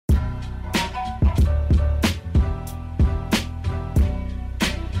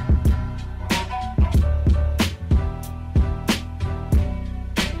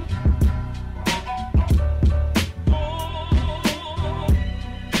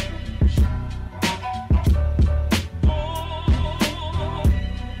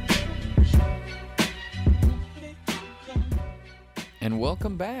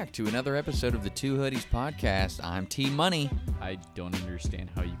welcome back to another episode of the Two Hoodies podcast. I'm T Money. I don't understand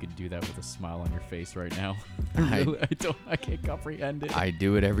how you could do that with a smile on your face right now. I can't comprehend it. I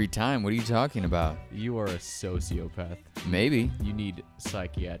do it every time. What are you talking about? You are a sociopath. Maybe. You need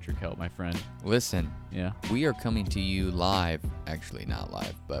psychiatric help, my friend. Listen, Yeah. we are coming to you live. Actually, not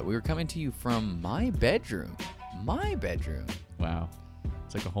live, but we are coming to you from my bedroom. My bedroom. Wow.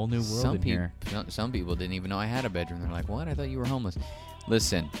 It's like a whole new world in here. Some people didn't even know I had a bedroom. They're like, what? I thought you were homeless.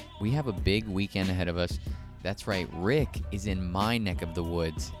 Listen, we have a big weekend ahead of us. That's right. Rick is in my neck of the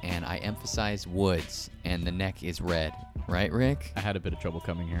woods, and I emphasize woods, and the neck is red. Right, Rick? I had a bit of trouble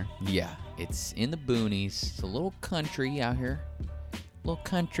coming here. Yeah. It's in the boonies. It's a little country out here. Little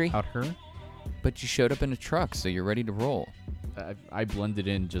country. Out here? But you showed up in a truck, so you're ready to roll. I blended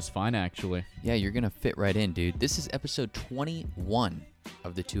in just fine, actually. Yeah, you're going to fit right in, dude. This is episode 21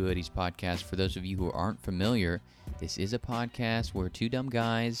 of the Two Hoodies podcast. For those of you who aren't familiar, this is a podcast where two dumb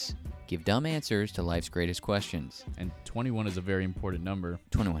guys give dumb answers to life's greatest questions. And 21 is a very important number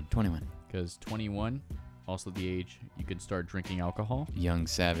 21. because 21, also the age you can start drinking alcohol. Young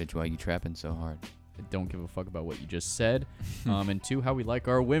savage, why you trapping so hard? I don't give a fuck about what you just said. And two, how we like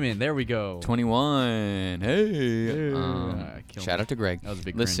our women. There we go. 21. Hey. Shout out to Greg. That was a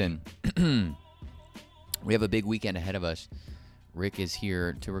big Listen, we have a big weekend ahead of us. Rick is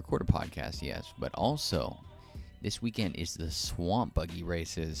here to record a podcast, yes, but also this weekend is the Swamp Buggy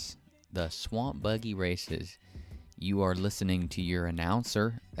races. The Swamp Buggy races. You are listening to your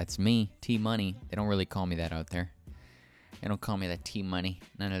announcer. That's me, T Money. They don't really call me that out there. They don't call me that T Money.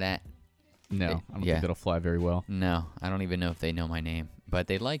 None of that. No, I don't yeah. think that'll fly very well. No, I don't even know if they know my name, but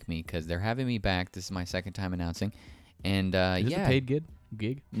they like me because they're having me back. This is my second time announcing, and Is this a paid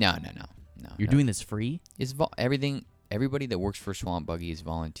gig? No. You're doing this free? It's everybody that works for Swamp Buggy is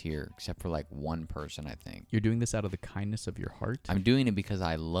volunteer, except for like one person, I think. You're doing this out of the kindness of your heart? I'm doing it because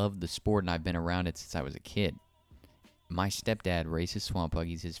I love the sport and I've been around it since I was a kid. My stepdad races Swamp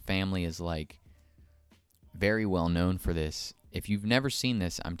Buggies. His family is like very well known for this. If you've never seen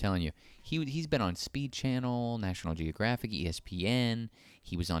this, I'm telling you, he's been on Speed Channel, National Geographic, ESPN.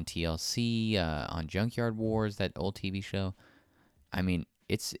 He was on TLC, on Junkyard Wars, that old TV show. I mean,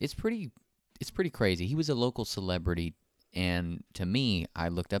 it's pretty crazy. He was a local celebrity, and to me, I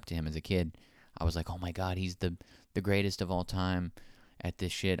looked up to him as a kid. I was like, oh my God, he's the greatest of all time at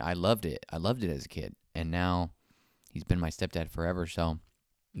this shit. I loved it. I loved it as a kid, and now he's been my stepdad forever, so...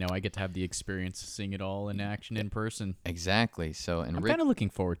 Now I get to have the experience of seeing it all in action in person. Exactly. So, and I'm Rick, kind of looking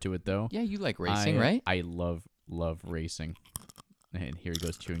forward to it, though. yeah, you like racing, right? I love racing. And here he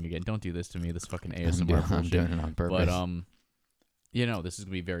goes chewing again. Don't do this to me. This fucking I'm ASMR bullshit. doing it on purpose. But this is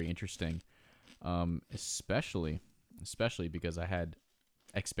gonna be very interesting. Especially because I had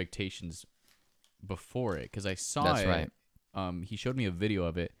expectations before it because I saw That's it. right. He showed me a video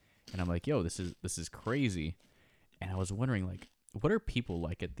of it, and I'm like, "Yo, this is crazy." And I was wondering, like, what are people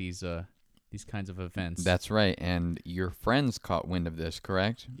like at these kinds of events? That's right. And your friends caught wind of this,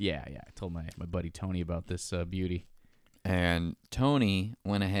 correct? Yeah. I told my buddy Tony about this beauty. And Tony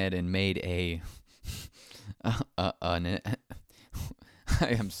went ahead and made I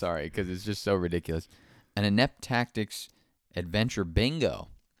am sorry because it's just so ridiculous. An Inept Tactics Adventure Bingo.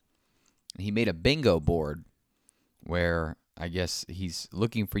 He made a bingo board where I guess he's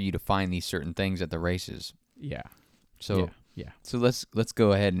looking for you to find these certain things at the races. Yeah. So yeah. So let's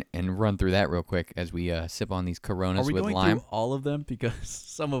go ahead and run through that real quick as we sip on these Coronas Are we with going lime. through all of them? Because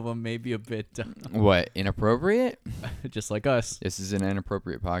some of them may be a bit What, inappropriate? just like us. This is an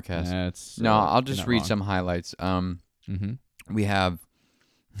inappropriate podcast. That's No, I'll you're just not read wrong. some highlights. Mm-hmm. We have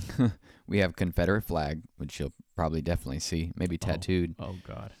we have Confederate flag, which you'll probably definitely see, maybe tattooed. Oh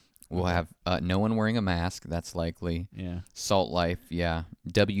God. We'll have no one wearing a mask. That's likely. Yeah. Salt Life, yeah.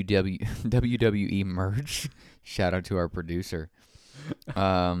 WWE merch. Shout out to our producer.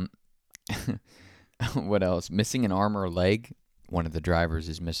 What else? Missing an arm or leg. One of the drivers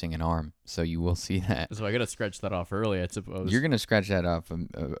is missing an arm, so you will see that. So I gotta scratch that off early, I suppose. You're gonna scratch that off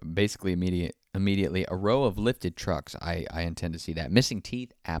basically immediately. A row of lifted trucks. I intend to see that. Missing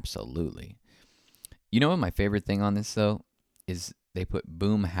teeth. Absolutely. You know what my favorite thing on this though is they put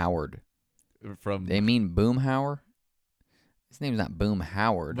Boom Howard. They mean Boom Howard. His name's not Boom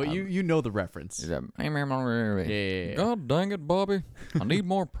Howard. But you know the reference. Yeah. God dang it, Bobby! I need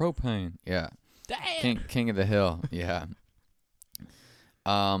more propane. Yeah. Damn. King of the Hill. Yeah.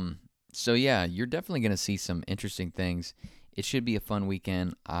 So yeah, you're definitely gonna see some interesting things. It should be a fun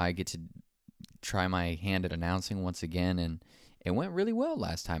weekend. I get to try my hand at announcing once again, and it went really well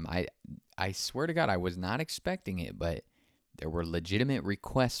last time. I swear to God, I was not expecting it, but There were legitimate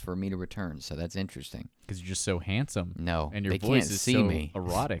requests for me to return, so that's interesting. Because you're just so handsome. No, And your they voice can't is see so me.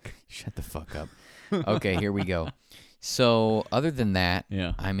 erotic. Shut the fuck up. Okay, here we go. So, other than that,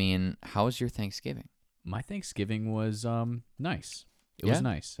 Yeah. I mean, how was your Thanksgiving? My Thanksgiving was nice. It Yeah? was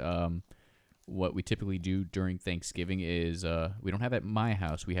nice. What we typically do during Thanksgiving is we don't have it at my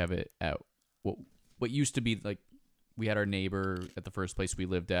house. We have it at what used to be like we had our neighbor at the first place we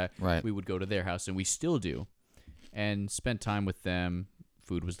lived at. Right. We would go to their house, and we still do, and spend time with them.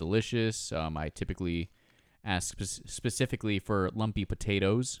 Food was delicious. I typically ask specifically for lumpy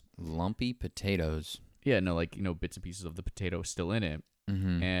potatoes. Lumpy potatoes. Yeah, no, like bits and pieces of the potato still in it,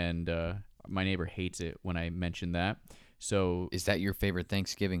 Mm-hmm. and my neighbor hates it when I mention that. So Is that your favorite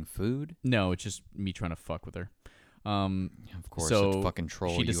Thanksgiving food? no, it's just me trying to fuck with her. Of course, so such fucking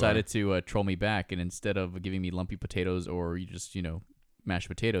troll. she decided to troll me back, and instead of giving me lumpy potatoes or you just mashed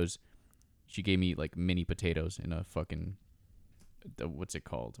potatoes, she gave me like mini potatoes in a fucking what's it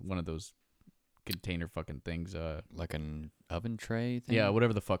called? One of those container fucking things. Like an oven tray thing? Yeah,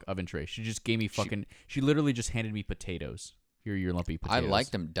 whatever the fuck oven tray. She just gave me fucking. She literally just handed me potatoes. Here are your lumpy I potatoes.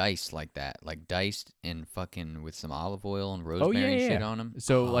 like them diced like that. Like diced and fucking with some olive oil and Oh rosemary yeah, and shit yeah. on them.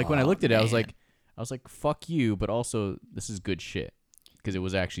 So like when I looked at it, I was man. like, fuck you, but also this is good shit because it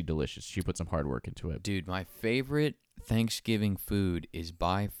was actually delicious. She put some hard work into it. Dude, my favorite Thanksgiving food is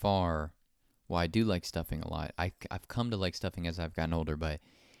by far. Well, I do like stuffing a lot. I've come to like stuffing as I've gotten older, but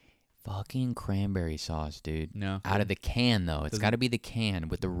fucking cranberry sauce, dude. No, Out of the can though. It's Doesn't- got to be the can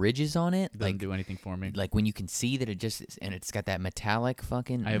with the ridges on it. doesn't Like do anything for me. like when you can see that it just and it's got that metallic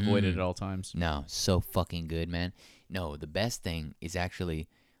fucking. I avoid it at all times. No, so fucking good, man. No, the best thing is actually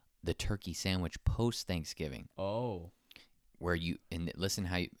the turkey sandwich post Thanksgiving, Oh, where you and listen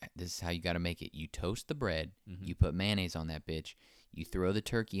this is how you got to make it. You toast the bread, Mhm. you put mayonnaise on that bitch, you throw the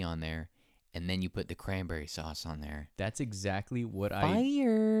turkey on there, and then you put the cranberry sauce on there. that's exactly what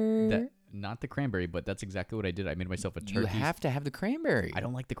Fire! that not the cranberry, but that's exactly what I did. I made myself a turkey. You have to have the cranberry. I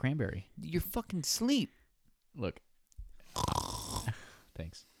don't like the cranberry. You're fucking sleep. Look.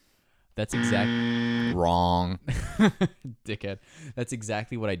 Thanks. That's exact Wrong. dickhead. That's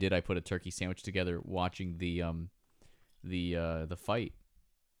exactly what I did. I put a turkey sandwich together watching the fight.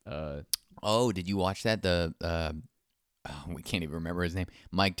 Oh, did you watch that? We can't even remember his name.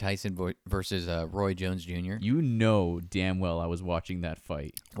 Mike Tyson versus Roy Jones Jr. You know damn well I was watching that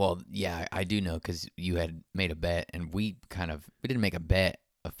fight. Well, yeah, I do know because you had made a bet, and we didn't make a bet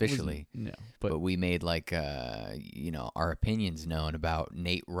officially, No, but we made like our opinions known about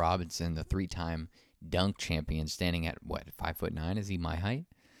Nate Robinson, the 3-time dunk champion, standing at what 5'9"? Is he my height?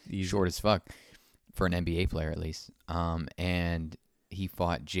 Easy. Short as fuck for an NBA player at least. And he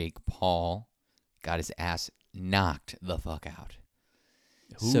fought Jake Paul, got his ass knocked the fuck out.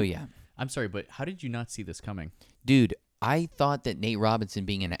 Who- So yeah, I'm sorry, but how did you not see this coming? dude, I thought that Nate Robinson,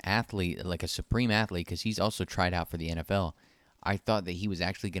 being an athlete, like a supreme athlete, because he's also tried out for the NFL, I thought that he was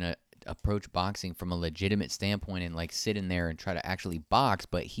actually going to approach boxing from a legitimate standpoint and like sit in there and try to actually box,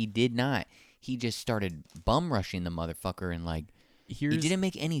 but he did not. He just started bum rushing the motherfucker and like it didn't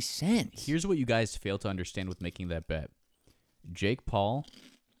make any sense. Here's what you guys fail to understand with making that bet. Jake Paul,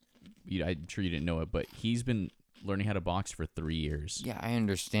 I'm sure you didn't know it, but he's been learning how to box for 3 years. Yeah, I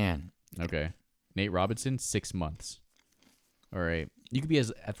understand. Okay. Nate Robinson, 6 months. All right. You can be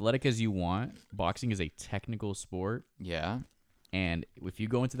as athletic as you want. Boxing is a technical sport. Yeah. And if you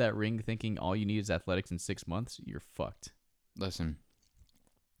go into that ring thinking all you need is athletics in 6 months, you're fucked. Listen.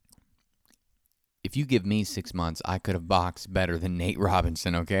 If you give me 6 months, I could have boxed better than Nate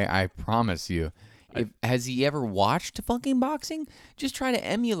Robinson, okay? I promise you. Has he ever watched fucking boxing? Just try to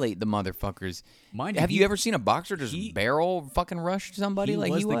emulate the motherfuckers. Mind Have you ever seen a boxer just he- barrel fucking rush somebody he like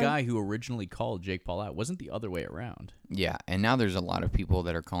was he the was? guy who originally called Jake Paul out. It wasn't the other way around. Yeah, and now there's a lot of people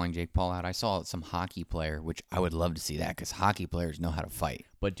that are calling Jake Paul out. I saw some hockey player, which I would love to see that because hockey players know how to fight.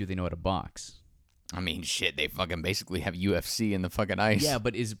 But do they know how to box? I mean, shit, they fucking basically have UFC in the fucking ice. Yeah,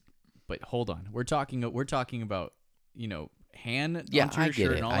 but hold on. We're talking about, hand Yeah, onto I your get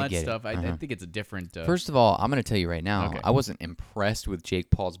shirt it. and all I that get it. stuff. I Uh-huh. think it's a different. First of all, I'm going to tell you right now, Okay. I wasn't impressed with Jake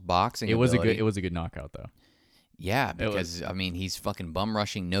Paul's boxing it was ability. a good knockout though. Yeah, because I mean, he's fucking bum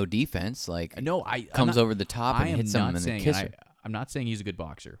rushing, no defense. Like, No, I'm comes not- over the top I and am hits him not in the saying, kisser. I'm not saying he's a good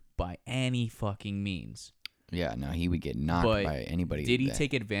boxer by any fucking means. Yeah, no, he would get knocked But by anybody. Did he that-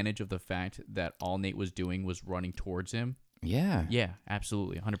 take advantage of the fact that all Nate was doing was running towards him? Yeah. Yeah,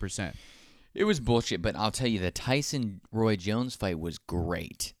 absolutely, 100%. It was bullshit, but I'll tell you, the Tyson Roy Jones fight was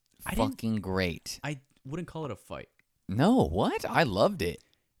great. I didn't- Fucking great. I wouldn't call it a fight. No, what? I loved it.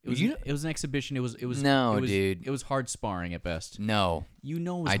 It was an exhibition. No, it was, dude. It was hard sparring at best. No. You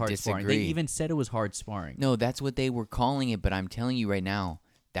know it was I hard sparring. They disagree. even said it was hard sparring. No, that's what they were calling it, but I'm telling you right now,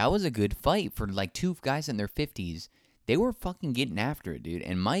 that was a good fight for like two guys in their 50s. They were fucking getting after it, dude.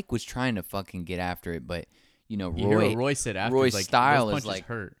 And Mike was trying to fucking get after it, but you know, You hear what Roy said after. Roy's like, style those is punches like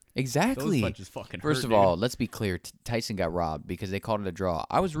hurt. exactly. Those punches fucking hurt. First of dude. all, let's be clear. Tyson got robbed because they called it a draw.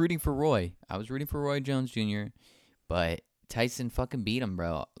 I was rooting for Roy. I was rooting for Roy Jones Jr., but Tyson fucking beat him,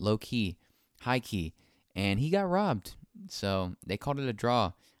 bro. Low key, high key, and he got robbed. So they called it a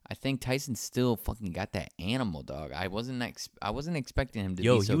draw. I think Tyson still fucking got that animal, dog. I wasn't expecting him to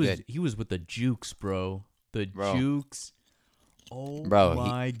be so good. He was with the Jukes, bro. The Jukes. Oh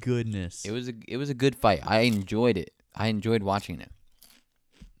my goodness. It was a good fight. I enjoyed it. I enjoyed watching it.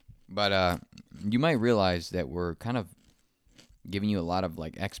 But you might realize that we're kind of giving you a lot of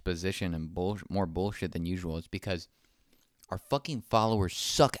like exposition and more bullshit than usual. It's because our fucking followers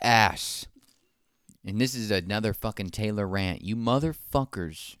suck ass. And this is another fucking Taylor rant. You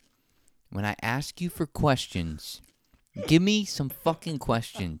motherfuckers. When I ask you for questions, give me some fucking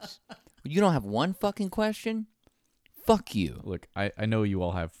questions. You don't have one fucking question? Fuck you. Look, I know you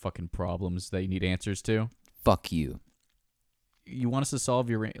all have fucking problems that you need answers to. Fuck you. You want us to solve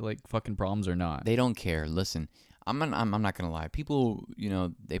your like fucking problems or not? They don't care. Listen, I'm not gonna lie. People, you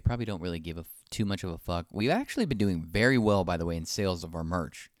know, they probably don't really give too much of a fuck. We've actually been doing very well, by the way, in sales of our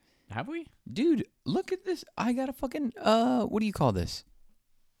merch. Have we? Dude, look at this. I got a fucking what do you call this?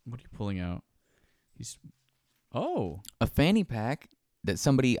 What are you pulling out? A fanny pack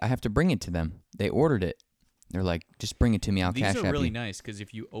that I have to bring it to them. They ordered it. They're like, just bring it to me. I'll cash These app are really you. nice because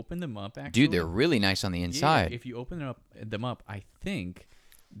if you open them up, actually, Dude, they're really nice on the inside. Yeah, if you open them up, I think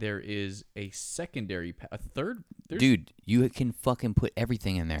there is a secondary, a third. Dude, you can fucking put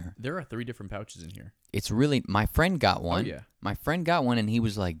everything in there. There are 3 different pouches in here. It's really, my friend got one. Oh, yeah. My friend got one and he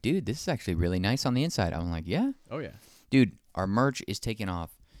was like, dude, this is actually really nice on the inside. I'm like, yeah. Oh, yeah. Dude, our merch is taking off.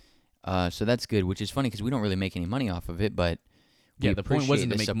 So that's good, which is funny because we don't really make any money off of it, but yeah, the point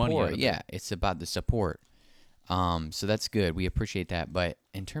wasn't to make money out of it. Yeah, it's about the support. So that's good. We appreciate that. But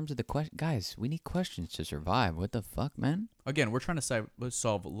in terms of the guys, we need questions to survive. What the fuck, man? Again, we're trying to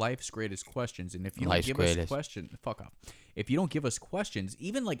solve life's greatest questions, and if you don't give us questions, fuck off. If you don't give us questions,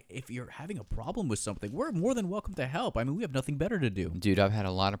 even like if you're having a problem with something, we're more than welcome to help. I mean, we have nothing better to do. Dude, I've had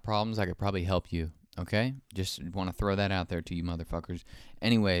a lot of problems. I could probably help you. Okay, just want to throw that out there to you, motherfuckers.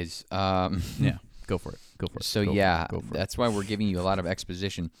 Anyways, yeah, go for it. So that's why we're giving you a lot of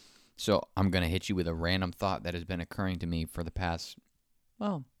exposition. So I'm going to hit you with a random thought that has been occurring to me for the past,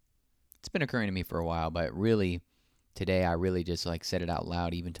 well, it's been occurring to me for a while, but really, today I really just like said it out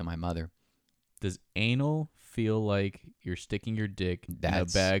loud, even to my mother. Does anal feel like you're sticking your dick in a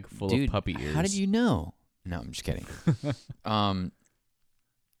bag full of puppy ears? How did you know? No, I'm just kidding.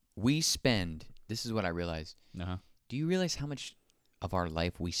 We spend, this is what I realized. Uh-huh. Do you realize how much of our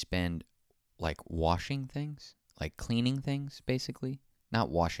life we spend like washing things, like cleaning things, basically? Not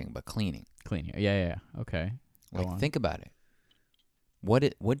washing, but cleaning. Cleaning. Yeah. Okay. Like, think about it.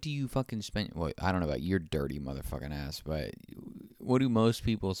 What do you fucking spend? Well, I don't know about your dirty motherfucking ass, but what do most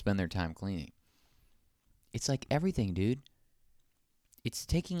people spend their time cleaning? It's like everything, dude. It's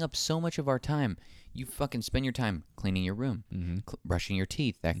taking up so much of our time. You fucking spend your time cleaning your room, brushing your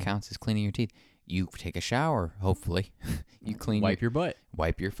teeth. That counts as cleaning your teeth. You take a shower, hopefully. You clean. Wipe your butt.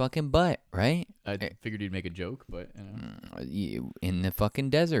 Wipe your fucking butt, right? I figured you'd make a joke, but in the fucking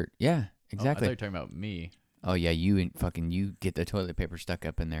desert. Yeah, exactly. I thought you were talking about me. Oh yeah, you get the toilet paper stuck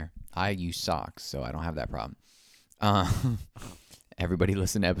up in there. I use socks, so I don't have that problem. Everybody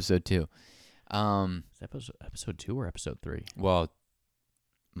listen to episode 2. Is episode 2 or episode 3? Well,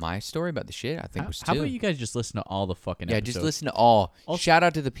 my story about the shit, I think was 2. How about you guys just listen to all the fucking episodes? Yeah, just listen to all. Shout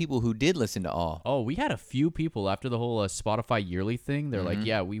out to the people who did listen to all. Oh, we had a few people after the whole Spotify yearly thing. They're like,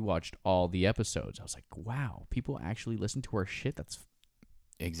 yeah, we watched all the episodes. I was like, wow, people actually listen to our shit? That's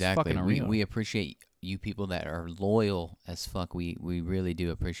exactly. fucking unreal. We appreciate you people that are loyal as fuck. We really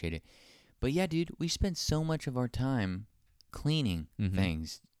do appreciate it. But yeah, dude, we spend so much of our time cleaning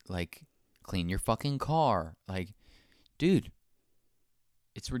things. Like, clean your fucking car. Like, dude,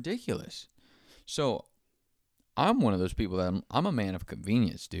 it's ridiculous. So I'm one of those people that I'm a man of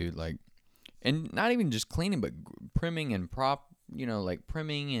convenience, dude. Like, and not even just cleaning, but primming and like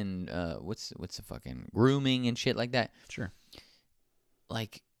primming and what's the fucking grooming and shit like that. Sure.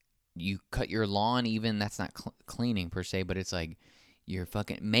 Like, you cut your lawn, even that's not cleaning per se, but it's like your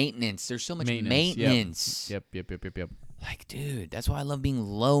fucking maintenance. There's so much maintenance. Yep. Like, dude, that's why I love being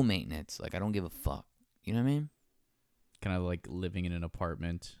low maintenance. Like, I don't give a fuck. You know what I mean? Kind of like living in an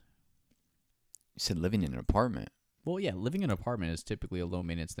apartment. You said living in an apartment. Well, yeah, living in an apartment is typically a low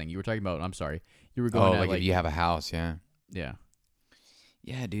maintenance thing. You were talking about. I'm sorry. You were Oh, going at like if you have a house, yeah. yeah.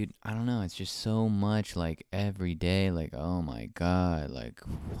 Yeah, dude, I don't know. It's just so much like every day, like, oh my God, like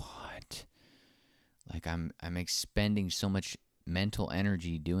what? Like I'm expending so much mental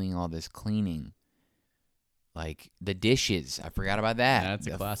energy doing all this cleaning. Like the dishes, I forgot about that. That's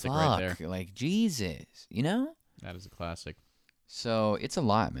a The classic right there. fuck, like Jesus, you know? That is a classic. So it's a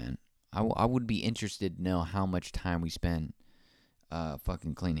lot, man. I would be interested to know how much time we spend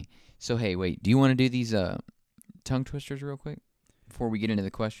fucking cleaning. So hey, wait, do you want to do these tongue twisters real quick before we get into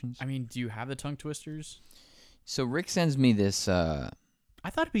the questions? I mean, do you have the tongue twisters? So Rick sends me this I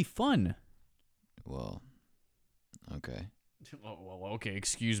thought it'd be fun. well, okay. Well, okay,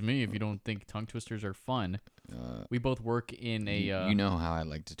 excuse me if you don't think tongue twisters are fun. Uh, We both work in a you know how I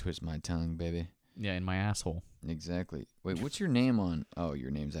like to twist my tongue, baby. yeah, in my asshole. Exactly. Wait, what's your name on? Oh,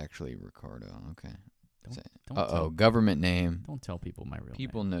 your name's actually Ricardo. Okay. Don't Government name. don't tell people my real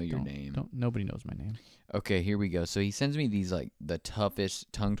People name. know your Don't- name. Don't nobody knows my name. Okay, here we go. So he sends me these like the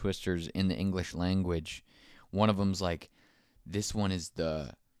toughest tongue twisters in the English language. One of them's like, this one is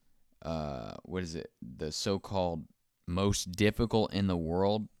the, what is it? The so-called most difficult in the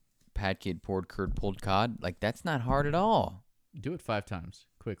world. Pat kid poured curd pulled cod. Like that's not hard at all. Do it 5 times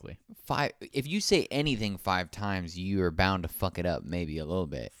quickly. If you say anything 5 times, you are bound to fuck it up maybe a little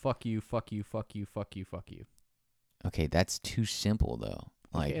bit. Fuck you, fuck you, fuck you, fuck you, fuck you. Okay, that's too simple though.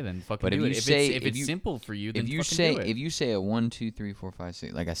 Like, Okay, then fucking but if do you it. If say- it's, if if it's you- simple for you, then if you fucking say do it. if you say a 1, 2, 3, 4, 5,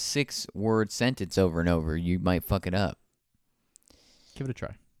 6 like a 6-word sentence over and over, you might fuck it up. Give it a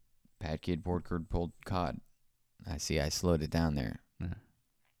try. Pat kid poured curd pulled cod. I see. I slowed it down there Yeah.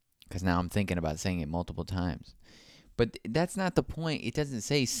 because now I'm thinking about saying it multiple times. But that's not the point. It doesn't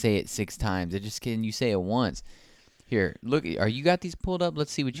say it 6 times. It just can you say it once. Here, look. Are you got these pulled up?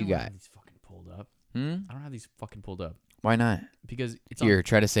 Let's see what you I don't got. have these fucking pulled up. Hmm. I don't have these fucking pulled up Why not? because it's Here,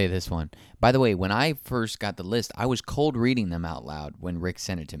 try to say this one. By the way, when I first got the list, I was cold reading them out loud when Rick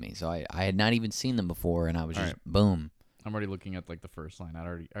sent it to me. So I had not even seen them before, and I was All just boom. I'm already looking at like the first line. I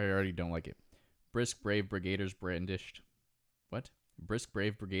already don't like it. Brisk brave brigaders brandished. What? Brisk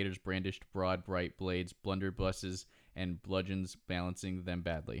brave brigaders brandished broad bright blades, blunderbusses, and bludgeons, balancing them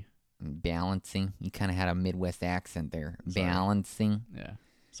badly. Balancing. You kind of had a Midwest accent there. Sorry. Balancing. Yeah.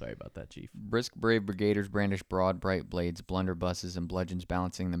 Sorry about that, Chief. Brisk, brave brigaders brandish broad, bright blades, blunderbusses, and bludgeons,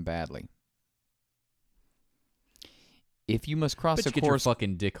 balancing them badly. If you must cross Bet a you get your course,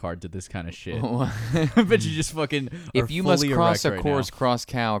 fucking dick hard to this kind of shit. I bet you just fucking. if are you must fully cross a erect right course, now. cross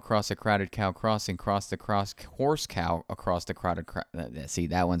cow across a crowded cow crossing, cross the cross horse cow across the crowded. See,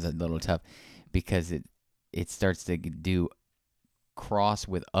 that one's a little tough because it starts to do cross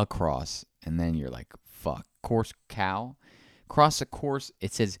with across, and then you're like, fuck, course cow, cross a course.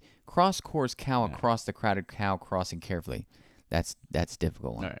 It says cross course cow Yeah. across the crowded cow crossing carefully. That's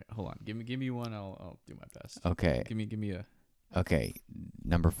difficult one. All right, hold on. Give me one. I'll do my best. Okay. Give me a Okay.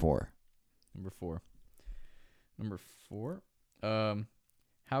 Number 4. number 4. Number 4.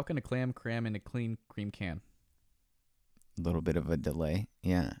 How can a clam cram in a clean cream can? A little bit of a delay.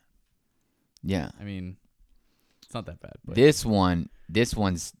 Yeah. Yeah. I mean, it's not that bad. But This one's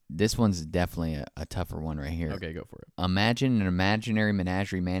definitely a tougher one right here. okay, go for it. Imagine an imaginary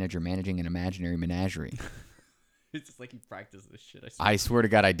menagerie manager managing an imaginary menagerie. It's just like you practice this shit. I swear to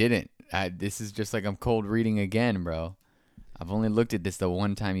God, I didn't. This is just like I'm cold reading again, bro. I've only looked at this the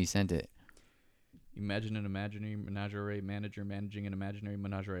one time you sent it. Imagine an imaginary menagerie manager managing an imaginary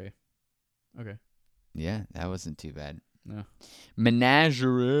menagerie. Okay. Yeah, that wasn't too bad. No.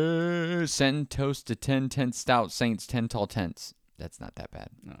 Menagerie. Send toast to 10 tent stout saints, 10 tall tents. That's not that bad.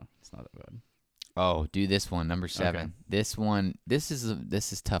 No, it's not that bad. Oh, do this one, number 7. Okay. This one, this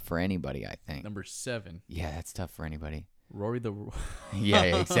is tough for anybody, I think. Number 7. Yeah, that's tough for anybody. Rory the Yeah,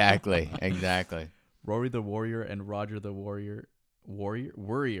 exactly. Exactly. Rory the Warrior and Roger the Warrior.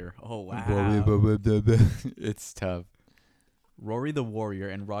 Warrior. Oh wow. It's tough. Rory the Warrior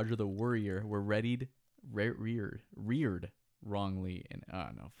and Roger the Warrior were reared wrongly and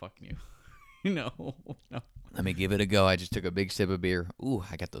no, fuck you. No. Let me give it a go. I just took a big sip of beer. Ooh,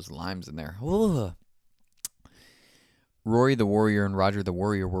 I got those limes in there. Ooh. Rory the Warrior and Roger the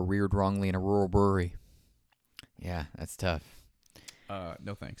Warrior were reared wrongly in a rural brewery. Yeah, that's tough.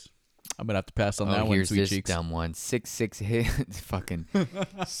 No thanks. I'm gonna have to pass on that one, Here's sweet this cheeks. dumb one. 6 fucking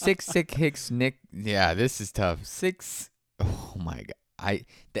 6 Hicks Nick. Yeah, this is tough. 6. Oh my God.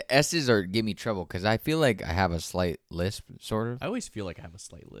 The S's are give me trouble because I feel like I have a slight lisp, sort of. I always feel like I have a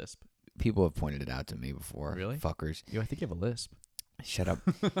slight lisp. People have pointed it out to me before. Really? Fuckers. Yo, I think you have a lisp. Shut up.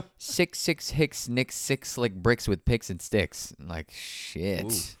 6 Hicks Nick 6 slick bricks with picks and sticks. Like shit.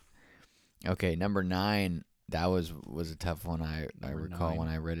 Oof. Okay, number 9. That was a tough one. I Number recall 9. when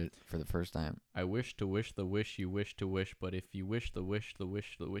I read it for the first time. I wish to wish the wish you wish to wish, but if you wish the wish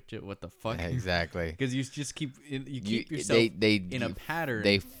it, what the fuck? Exactly. Because you just keep yourself they in a pattern.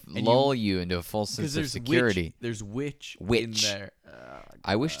 They and lull you into a false sense of security. There's witch in Witch. there.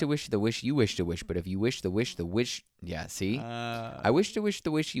 I wish to wish the wish you wish to wish, but if you wish the wish, yeah, see? I wish to wish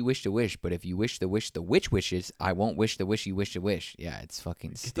the wish you wish to wish, but if you wish the witch wishes, I won't wish the wish you wish to wish. Yeah, it's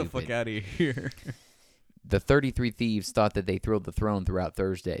fucking Get stupid. the fuck out of here. The 33 Thieves thought that they thrilled the throne throughout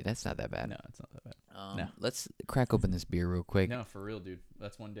Thursday. That's not that bad. No, it's not that bad. No. Let's crack open this beer real quick. No, for real, dude.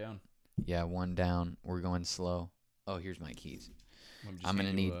 That's one down. Yeah, one down. We're going slow. Oh, here's my keys. I'm going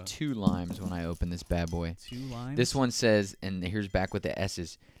to do, need 2 limes when I open this bad boy. 2 limes? This one says, and here's back with the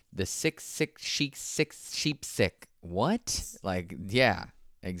S's, the sick sheep sick. What? Like, yeah,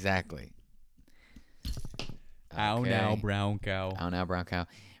 exactly. Ow now, brown cow. Ow now, brown cow.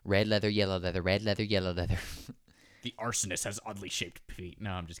 Red leather, yellow leather, red leather, yellow leather. The arsonist has oddly shaped feet.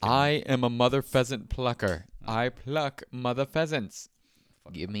 No, I'm just kidding. I am a mother pheasant plucker. I pluck mother pheasants.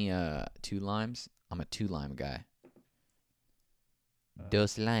 Give me 2 limes. I'm a 2 lime guy.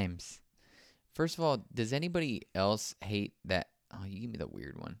 Dos limes. First of all, does anybody else hate that? Oh, you give me the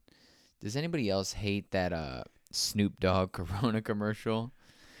weird one. Does anybody else hate that Snoop Dogg Corona commercial?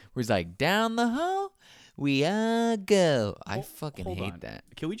 Where he's like, down the hall we all go. I fucking hate that.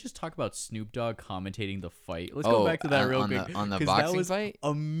 Can we just talk about Snoop Dogg commentating the fight? Let's go back to that real quick. On the 'cause boxing that was fight?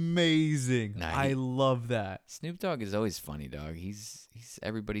 Amazing. Nah, I love that. Snoop Dogg is always funny, dog. He's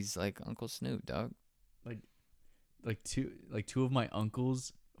everybody's like Uncle Snoop, dog. Like two of my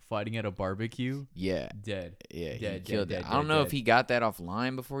uncles fighting at a barbecue. Yeah. Dead. Yeah, he Dead, killed dead, that. dead, I don't know if dead. he got that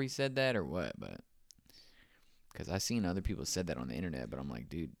offline before he said that or what, but because I seen other people said that on the internet, but I'm like,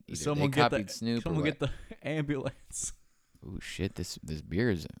 dude, either Someone they get copied the Snoop someone or get what. the ambulance. Oh shit, this beer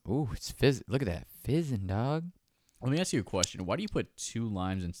is it's fizz. Look at that fizzing, dog. Let me ask you a question. Why do you put 2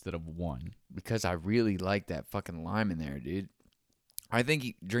 limes instead of 1? Because I really like that fucking lime in there, dude. I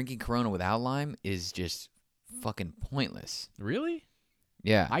think drinking Corona without lime is just fucking pointless. Really?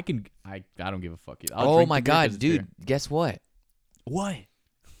 Yeah. I don't give a fuck. I'll Oh drink my the beer 'cause god, it's dude! beer. Guess what? What?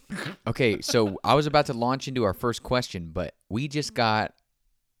 Okay, so I was about to launch into our first question, but we just got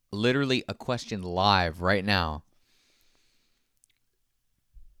literally a question live right now.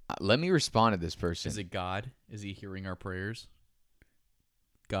 Let me respond to this person. Is it God? Is he hearing our prayers?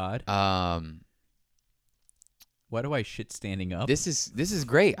 God? Why do I shit standing up? This is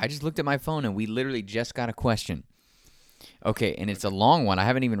great. I just looked at my phone and we literally just got a question. Okay, and it's a long one. I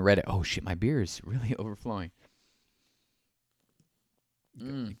haven't even read it. Oh shit, my beer is really overflowing.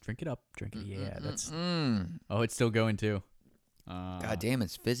 Drink it up. Drink it. Yeah, that's. Oh, it's still going too. God damn,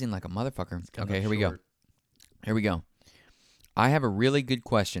 it's fizzing like a motherfucker. coming Okay, up here we go. short. Here we go. I have a really good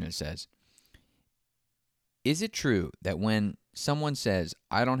question. It says, is it true that when someone says,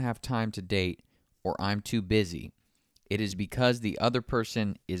 I don't have time to date or I'm too busy, it is because the other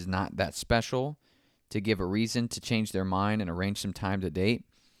person is not that special to give a reason to change their mind and arrange some time to date?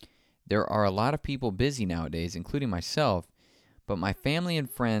 There are a lot of people busy nowadays, including myself, but my family and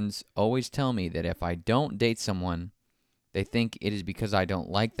friends always tell me that if I don't date someone, they think it is because I don't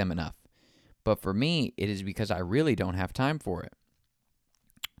like them enough. But for me, it is because I really don't have time for it.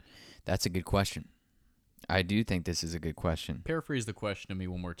 That's a good question. I do think this is a good question. Paraphrase the question to me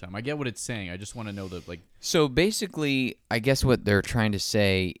one more time. I get what it's saying. I just want to know that, like. So basically, I guess what they're trying to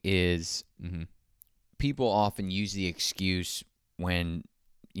say is people often use the excuse when,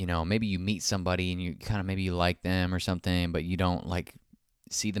 maybe you meet somebody and you kind of maybe you like them or something, but you don't like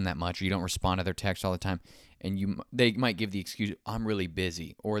see them that much or you don't respond to their texts all the time. And they might give the excuse, I'm really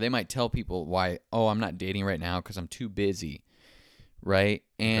busy. Or they might tell people why, I'm not dating right now because I'm too busy. Right?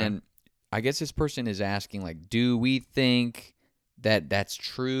 And I guess this person is asking, like, do we think that that's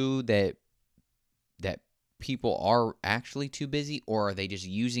true, that people are actually too busy? Or are they just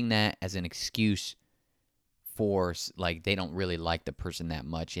using that as an excuse for, like, they don't really like the person that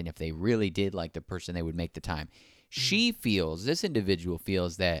much? And if they really did like the person, they would make the time. This individual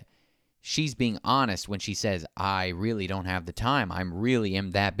feels that she's being honest when she says, I really don't have the time. I really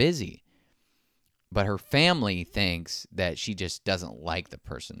am that busy. But her family thinks that she just doesn't like the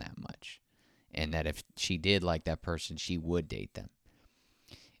person that much. And that if she did like that person, she would date them.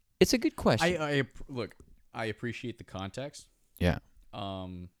 It's a good question. Look, I appreciate the context. Yeah.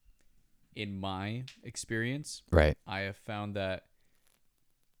 In my experience, Right. I have found that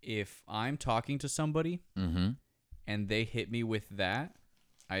if I'm talking to somebody and they hit me with that,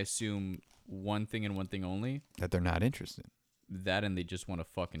 I assume one thing and one thing only. That they're not interested. That and they just want to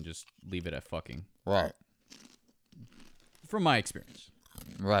fucking just leave it at fucking. Right. From my experience.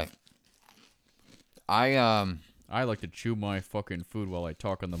 Right. I like to chew my fucking food while I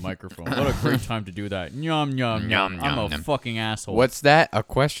talk on the microphone. What a great time to do that. Yum, yum, yum. I'm a fucking asshole. What's that? A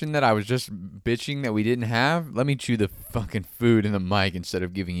question that I was just bitching that we didn't have? Let me chew the fucking food in the mic instead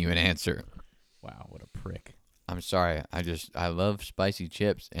of giving you an answer. Wow, what a prick. I'm sorry. I love spicy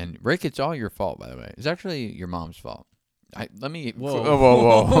chips. And Rick, it's all your fault, by the way. It's actually your mom's fault.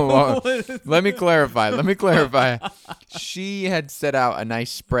 Whoa. Let me clarify. She had set out a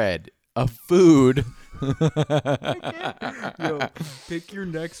nice spread of food. Yo, pick your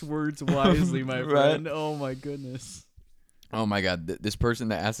next words wisely, my friend. Right? Oh my goodness. Oh my God. This person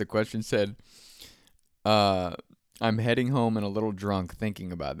that asked the question said, I'm heading home and a little drunk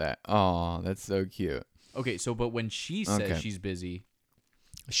thinking about that. Oh, that's so cute. Okay, so but when she says she's busy.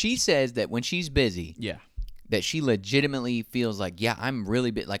 She says that when she's busy. Yeah. That she legitimately feels like, yeah, I'm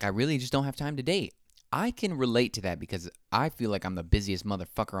really like I really just don't have time to date. I can relate to that because I feel like I'm the busiest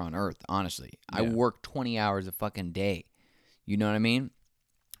motherfucker on earth, honestly. Yeah. I work 20 hours a fucking day. You know what I mean?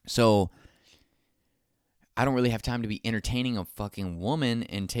 So I don't really have time to be entertaining a fucking woman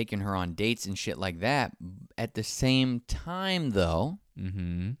and taking her on dates and shit like that. At the same time, though,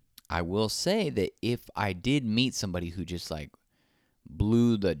 I will say that if I did meet somebody who just like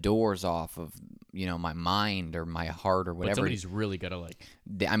blew the doors off of, you know, my mind or my heart or whatever. But somebody's really got to like.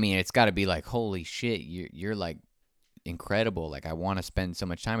 I mean, it's got to be like, holy shit, you're like incredible. Like, I want to spend so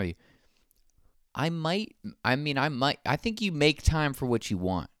much time with you. I think you make time for what you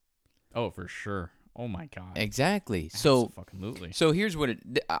want. Oh, for sure. Oh my God. Exactly. Absolutely. So here's what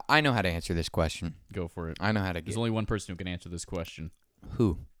I know how to answer this question. Go for it. I know how to. There's only one person who can answer this question.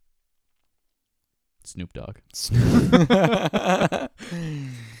 Who? Snoop Dogg.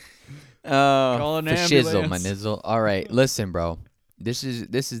 Call an ambulance. Shizzle, my nizzle. All right, listen, bro. This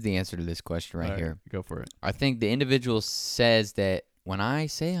is the answer to this question right here. Go for it. I think the individual says that when I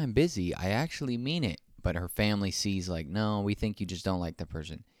say I'm busy, I actually mean it. But her family sees like, no, we think you just don't like the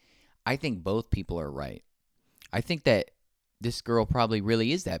person. I think both people are right. I think that this girl probably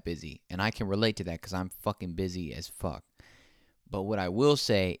really is that busy, and I can relate to that because I'm fucking busy as fuck. But what I will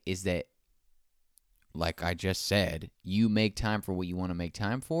say is that, like I just said, you make time for what you want to make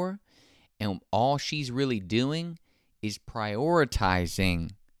time for, and all she's really doing is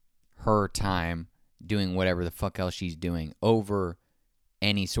prioritizing her time doing whatever the fuck else she's doing over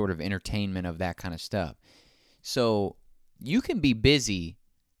any sort of entertainment of that kind of stuff. So you can be busy.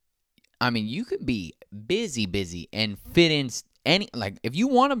 I mean, you could be busy and fit in any, like, if you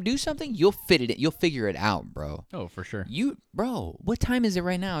want to do something, you'll fit it. You'll figure it out, bro. Oh, for sure. Bro, what time is it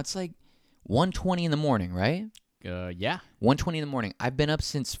right now? It's like 1:20 in the morning, right? Yeah. 1:20 in the morning. I've been up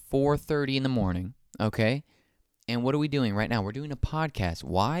since 4:30 in the morning, okay? And what are we doing right now? We're doing a podcast.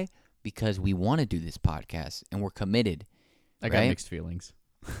 Why? Because we want to do this podcast, and we're committed. I got mixed feelings.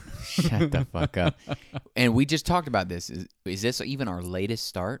 Shut the fuck up. And we just talked about this. Is this even our latest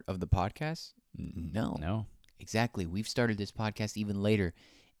start of the podcast? No. Exactly. We've started this podcast even later.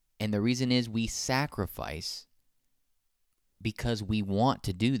 And the reason is we sacrifice because we want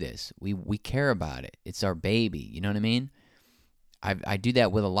to do this. We care about it. It's our baby. You know what I mean? I do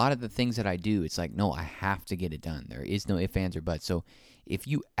that with a lot of the things that I do. It's like, no, I have to get it done. There is no ifs, ands, or buts. So if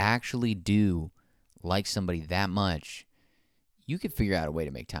you actually do like somebody that much, you could figure out a way to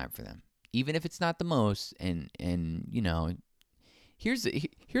make time for them, even if it's not the most. And you know, here's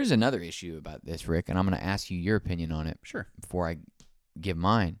another issue about this, Rick, and I'm going to ask you your opinion on it. Sure. Before I give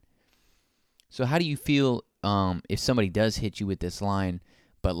mine. So how do you feel if somebody does hit you with this line,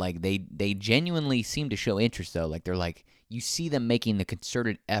 but like they genuinely seem to show interest though? Like they're like, you see them making the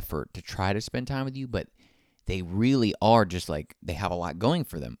concerted effort to try to spend time with you, but they really are just like, they have a lot going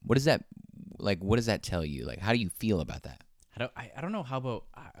for them. What does that tell you? Like, how do you feel about that? I don't know. How about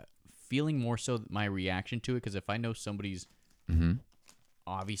feeling more so my reaction to it? Because if I know somebody's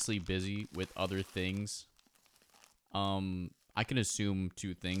obviously busy with other things, I can assume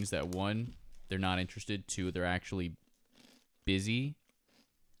two things. That one, they're not interested. Two, they're actually busy.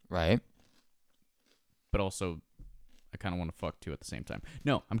 Right. But also, I kind of want to fuck too at the same time.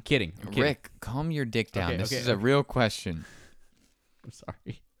 No, I'm kidding. Rick, calm your dick down. This is a real question.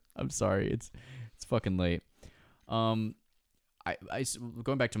 I'm sorry. It's fucking late. I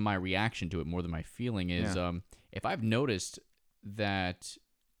going back to my reaction to it more than my feeling is, if I've noticed that,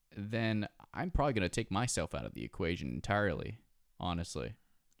 then I'm probably going to take myself out of the equation entirely, honestly.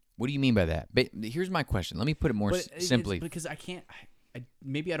 What do you mean by that? But here's my question. Let me put it more simply. Because I can't,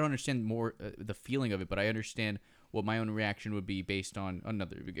 maybe I don't understand more the feeling of it, but I understand what my own reaction would be based on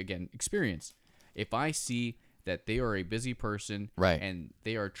another, again, experience. If I see that they are a busy person, right, and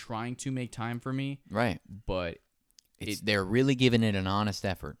they are trying to make time for me, right, but they're really giving it an honest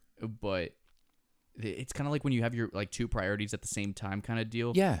effort. But It's kind of like when you have your like two priorities at the same time kind of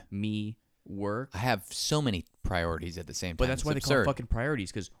deal. Yeah. Me, work. I have so many priorities at the same time. But that's It's why they call it absurd. fucking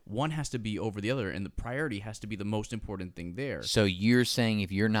priorities, because one has to be over the other, and the priority has to be the most important thing there. So you're saying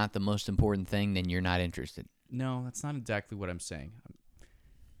if you're not the most important thing, then you're not interested. No, that's not exactly what I'm saying.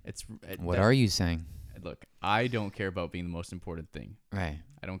 It's What are you saying? Look, I don't care about being the most important thing. Right.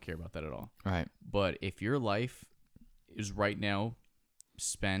 I don't care about that at all. Right. But if your life is right now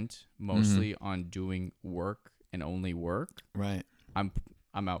spent mostly Mm-hmm. on doing work and only work, Right. I'm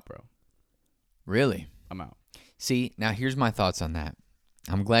out, bro. Really? I'm out. See, now here's my thoughts on that.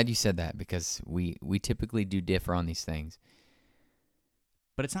 I'm glad you said that because we typically do differ on these things.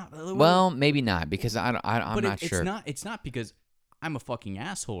 But it's not. Well, maybe not because I'm but not sure. It's not because I'm a fucking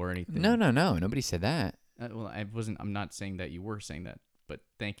asshole or anything. No. Nobody said that. Well, I wasn't. I'm not saying that you were saying that. But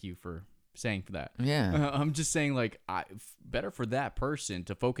thank you for saying that. Yeah. I'm just saying, like, better for that person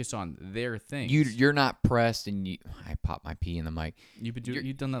to focus on their things. You're not pressed, and I popped my pee in the mic.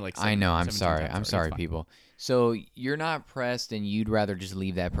 You've done that like. I know. I'm 17 sorry. times I'm already. sorry, It's fine. people. So you're not pressed, and you'd rather just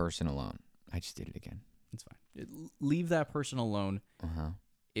leave that person alone. I just did it again. It's fine. Leave that person alone. Uh-huh.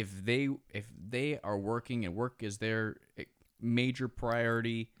 If they are working and work is their major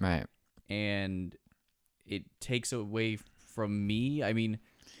priority, Right. and it takes away from me. I mean,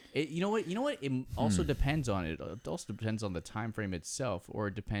 you know what? It also depends on it. It also depends on the time frame itself, or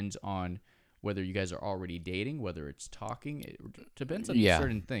it depends on whether you guys are already dating, whether it's talking. It depends on Yeah.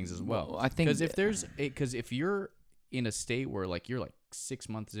 certain things as well. Well, I think because if you're in a state where like you're like 6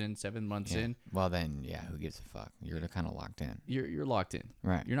 months in, 7 months in, Well, then, yeah, who gives a fuck? You're kind of locked in. you're locked in.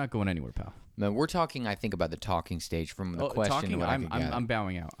 Right. You're not going anywhere, pal. But we're talking, I think, about the talking stage from the question. Talking, to what I could gather. I'm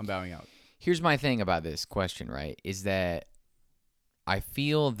bowing out. I'm bowing out. Here's my thing about this question, right? Is that I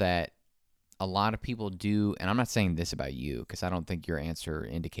feel that a lot of people do, and I'm not saying this about you because I don't think your answer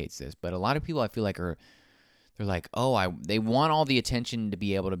indicates this, but a lot of people I feel like they're like, they want all the attention to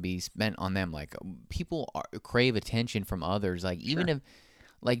be able to be spent on them. Like people crave attention from others. Like even if,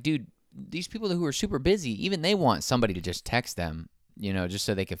 like, dude, these people who are super busy, even they want somebody to just text them, just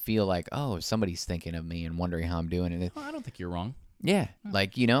so they can feel like, oh, somebody's thinking of me and wondering how I'm doing. And I don't think you're wrong. yeah,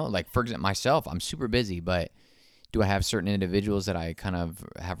 like, like for example, myself, I'm super busy, but do I have certain individuals that I kind of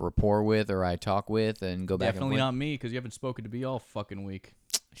have rapport with or I talk with and go back Definitely and not me, because you haven't spoken to me all fucking week.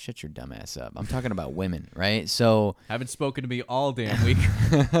 Shut your dumb ass up. I'm talking about women, right? So, Haven't spoken to me all damn week.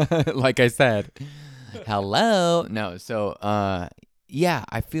 like I said, hello. No, so, yeah,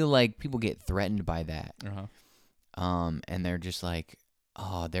 I feel like people get threatened by that. And they're just like,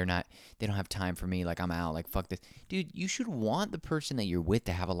 oh, they don't have time for me. Like, I'm out. Like, fuck this. Dude, you should want the person that you're with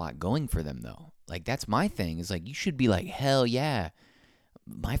to have a lot going for them, though. Like, that's my thing. Is like, you should be like, hell yeah,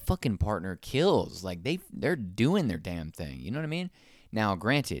 my fucking partner kills. Like, they're doing their damn thing. You know what I mean? Now,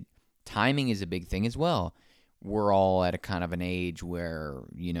 granted, timing is a big thing as well. We're all at a kind of an age where,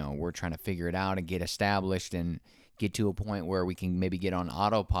 we're trying to figure it out and get established and get to a point where we can maybe get on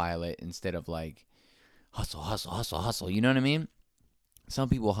autopilot instead of like hustle, hustle, hustle, hustle. You know what I mean? Some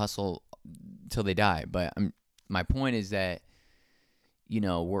people hustle till they die, but my point is that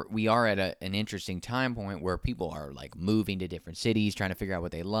we are at an interesting time point where people are like moving to different cities, trying to figure out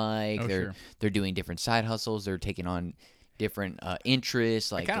what they like. They're doing different side hustles. They're taking on different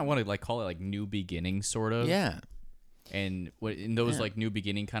interests. Like I kind of want to like call it like new beginnings, sort of. Yeah. And in those like new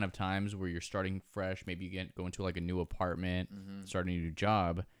beginning kind of times where you're starting fresh, maybe you go into like a new apartment, starting a new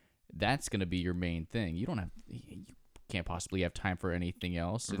job. That's gonna be your main thing. You can't possibly have time for anything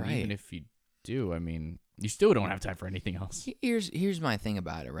else. And Right. even if you do, I mean, you still don't have time for anything else. Here's my thing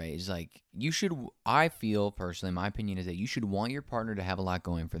about it, right? Is like I feel personally, my opinion is that you should want your partner to have a lot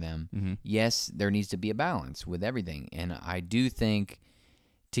going for them. Mm-hmm. Yes, there needs to be a balance with everything. And I do think,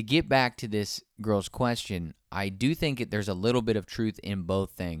 to get back to this girl's question, I do think there's a little bit of truth in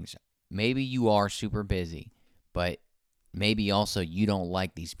both things. Maybe you are super busy, but maybe also you don't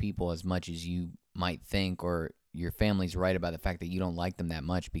like these people as much as you might think, or your family's right about the fact that you don't like them that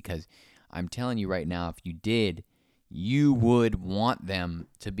much, because I'm telling you right now, if you did, you would want them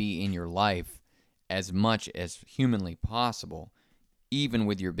to be in your life as much as humanly possible, even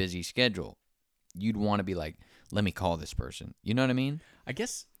with your busy schedule. You'd want to be like, let me call this person. You know what I mean? I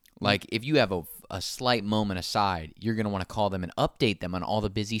guess Like, if you have a slight moment aside, you're going to want to call them and update them on all the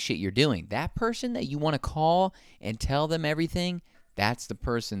busy shit you're doing. That person that you want to call and tell them everything, that's the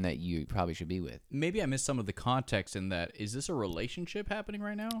person that you probably should be with. maybe I missed some of the context in that. Is this a relationship happening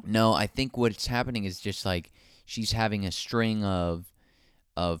right now? No, I think what's happening is just like she's having a string of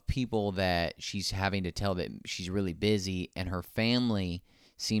people that she's having to tell that she's really busy, and her family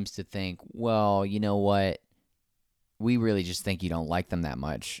seems to think, well, you know what? We really just think you don't like them that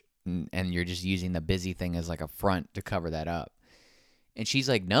much. and you're just using the busy thing as like a front to cover that up. And she's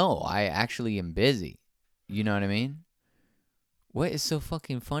like, no, I actually am busy. You know what I mean? What is so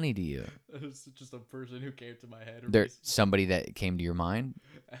fucking funny to you? It's just a person who came to my head. There's somebody that came to your mind?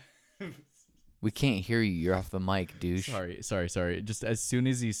 We can't hear you. You're off the mic, douche. Sorry. Just as soon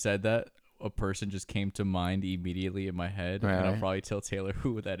as he said that, a person just came to mind immediately in my head, and I'll probably tell Taylor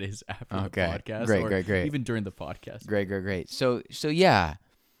who that is after the podcast. Great. Even during the podcast. Great. So yeah.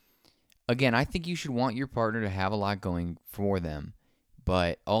 Again, I think you should want your partner to have a lot going for them,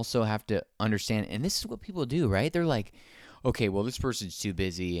 but also have to understand, and this is what people do, right? They're like, okay, well, this person's too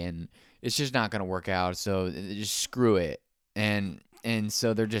busy, and it's just not going to work out, so just screw it. And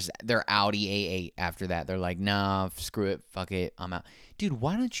so they're outie AA after that. They're like, nah, screw it, fuck it, I'm out. Dude,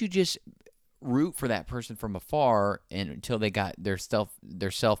 why don't you just root for that person from afar and until they got their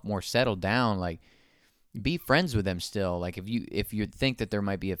self more settled down? Like, be friends with them still. Like, if you think that there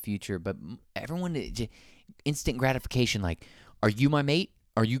might be a future, but everyone, instant gratification. Like, are you my mate?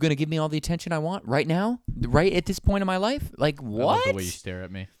 Are you gonna give me all the attention I want right now, right at this point in my life? Like, what? I love the way you stare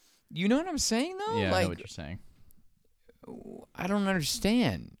at me. You know what I'm saying, though? Yeah, like, I know what you're saying. I don't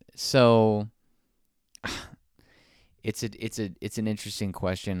understand. So, it's an interesting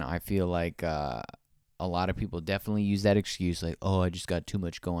question. I feel like a lot of people definitely use that excuse, like, oh, I just got too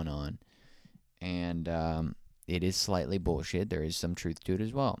much going on. And it is slightly bullshit. There is some truth to it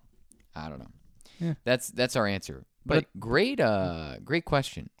as well. I don't know. Yeah. That's our answer. But great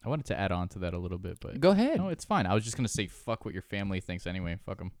question. I wanted to add on to that a little bit, but go ahead. No, it's fine. I was just gonna say fuck what your family thinks anyway.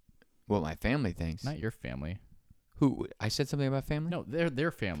 Fuck them. What my family thinks. Not your family. Who? I said something about family? No, they're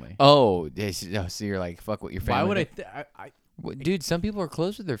their family. Oh, so you're like, fuck what your family. Why would thinks. Dude, some people are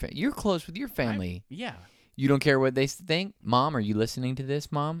close with their family. You're close with your family. Yeah. You don't care what they think? Mom, are you listening to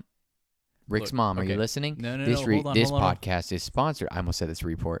this, Mom? Rick's mom, are you listening? No. This Hold on, podcast is sponsored. I almost said this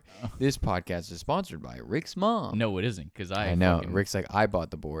report. This podcast is sponsored by Rick's mom. No, it isn't, because I know. Rick's like, I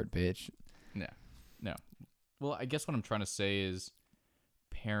bought the board, bitch. No. Well, I guess what I'm trying to say is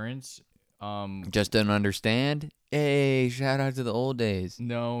parents just don't understand. Hey, shout out to the old days.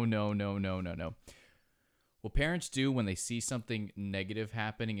 No. What parents do when they see something negative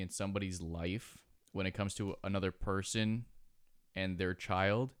happening in somebody's life when it comes to another person and their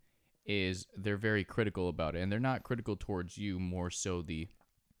child is they're very critical about it, and they're not critical towards you, more so the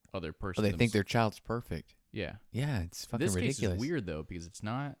other person. Oh, they think their child's perfect. Yeah, it's fucking ridiculous. This case is weird though, because it's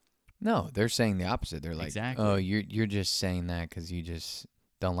not. No, they're saying the opposite. They're like, exactly. Oh, you're just saying that because you just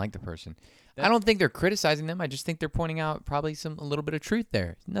don't like the person. I don't think they're criticizing them. I just think they're pointing out probably a little bit of truth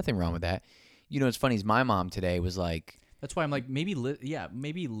there. Nothing wrong with that. You know, what's funny is my mom today was like. That's why I'm like, maybe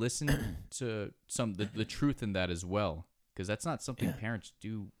listen to the truth in that as well, because that's not something parents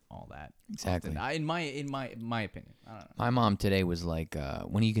do. All that exactly often. In my opinion, I don't know. My mom today was like,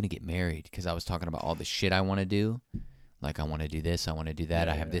 when are you gonna get married? Because I was talking about all the shit I want to do. Like, I want to do this, I want to do that.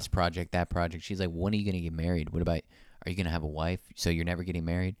 I have this project, that project. She's like, when are you gonna get married? What about? Are you gonna have a wife? So you're never getting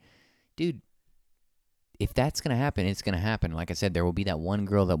married, dude? If that's gonna happen, it's gonna happen. Like I said, there will be that one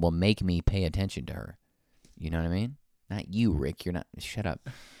girl that will make me pay attention to her. You know what I mean? Not you, Rick. You're not. Shut up.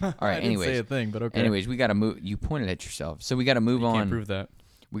 All right. I didn't anyways, say a thing, but okay. Anyways, we gotta move. You pointed at yourself, so we gotta move on. Can't prove that.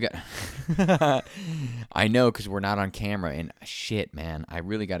 We got. I know, because we're not on camera, and shit, man, I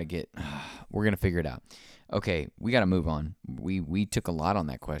really got to get. We're gonna figure it out. Okay, we got to move on. We took a lot on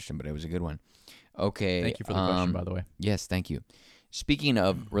that question, but it was a good one. Okay. Thank you for the question, by the way. Yes, thank you. Speaking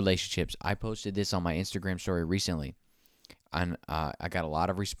of relationships, I posted this on my Instagram story recently, and I got a lot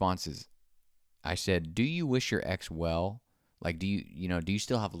of responses. I said, "Do you wish your ex well? Like, do you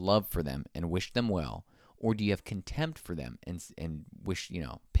still have love for them and wish them well?" Or do you have contempt for them and wish,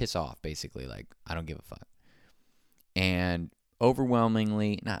 piss off, basically, like, I don't give a fuck. And not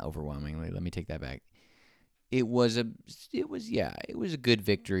overwhelmingly, let me take that back. It was a good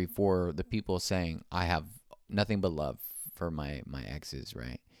victory for the people saying, I have nothing but love for my exes,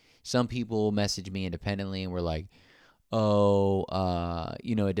 right? Some people messaged me independently and were like,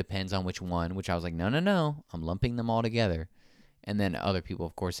 it depends on which one, which I was like, no, I'm lumping them all together. And then other people,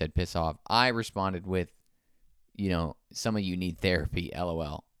 of course, said piss off. I responded with, some of you need therapy,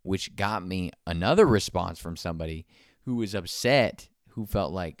 LOL, which got me another response from somebody who was upset, who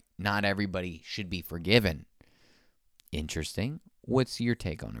felt like not everybody should be forgiven. Interesting. What's your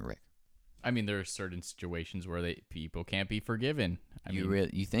take on it, Rick? I mean, there are certain situations where people can't be forgiven.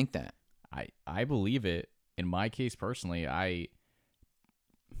 You think that? I believe it. In my case, personally, I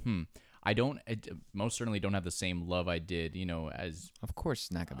most certainly don't have the same love I did, as... Of course,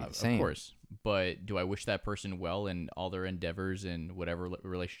 it's not going to be the same. Of course. But do I wish that person well in all their endeavors and whatever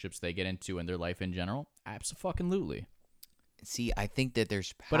relationships they get into in their life in general? Abso-fucking-lutely. See, I think that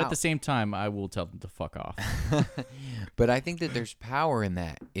there's power. But at the same time, I will tell them to fuck off. But I think that there's power in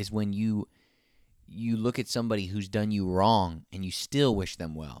that is when you look at somebody who's done you wrong and you still wish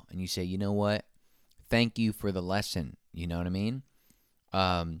them well and you say, you know what? Thank you for the lesson. You know what I mean?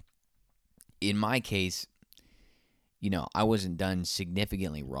 In my case, I wasn't done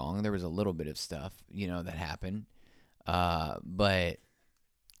significantly wrong. There was a little bit of stuff, that happened. But,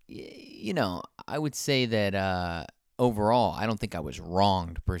 I would say that overall, I don't think I was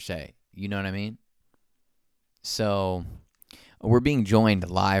wronged per se. You know what I mean? So we're being joined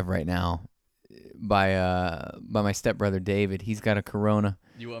live right now by my stepbrother David. He's got a Corona.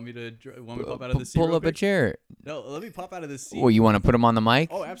 You want me to pop out of this seat? Pull up a chair. No, let me pop out of this seat. Well, you want to put him on the mic?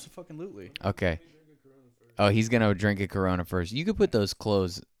 Oh, absolutely. Okay. Oh, he's gonna drink a Corona first. You could put those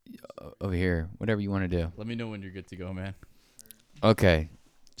clothes over here. Whatever you want to do. Let me know when you're good to go, man. Okay.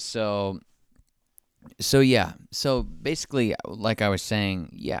 So yeah. So basically, like I was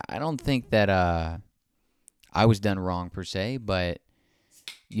saying, yeah, I don't think that I was done wrong per se, but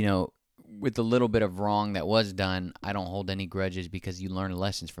with the little bit of wrong that was done, I don't hold any grudges because you learn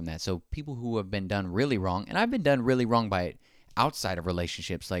lessons from that. So people who have been done really wrong, and I've been done really wrong by it outside of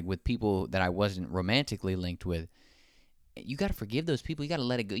relationships, like with people that I wasn't romantically linked with, you got to forgive those people. You got to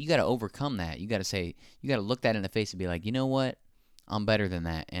let it go. You got to overcome that. You got to look that in the face and be like, you know what? I'm better than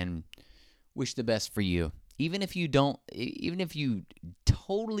that, and wish the best for you. Even if you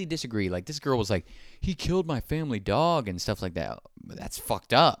totally disagree, like this girl was like, he killed my family dog and stuff like that. That's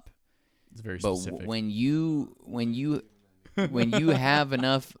fucked up. It's very specific. But when you have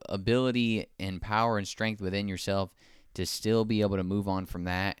enough ability and power and strength within yourself to still be able to move on from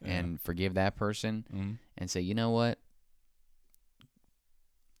that and forgive that person and say, you know what,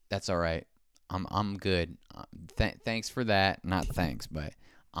 that's all right. I'm good. Thanks for that. Not thanks, but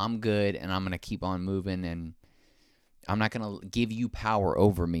I'm good, and I'm gonna keep on moving, and I'm not gonna give you power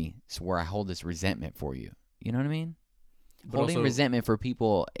over me, so where I hold this resentment for you. You know what I mean? But Holding also, resentment for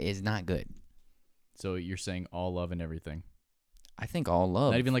people is not good. So you're saying all love and everything. I think all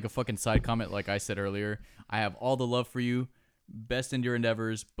love. Not even like a fucking side comment like I said earlier. I have all the love for you, best in your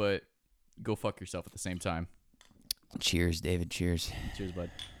endeavors, but go fuck yourself at the same time. Cheers, David. Cheers. Cheers,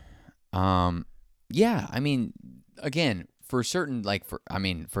 bud. Yeah, I mean, again, for certain,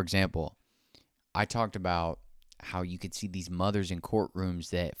 for example, I talked about how you could see these mothers in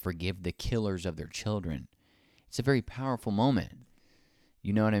courtrooms that forgive the killers of their children. It's a very powerful moment.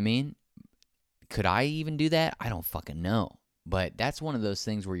 You know what I mean? Could I even do that? I don't fucking know. But that's one of those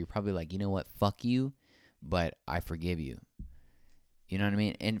things where you're probably like, you know what? Fuck you, but I forgive you. You know what I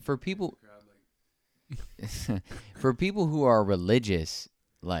mean? And for people, for people who are religious,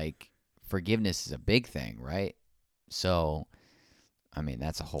 like, forgiveness is a big thing, right? So, I mean,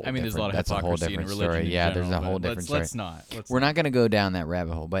 that's a whole. There's a lot of hypocrisy in religion. Story. Yeah, general, there's a whole different story. Let's not. We're not going to go down that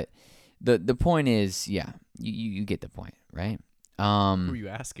rabbit hole, but the point is, yeah, you get the point, right? Who are you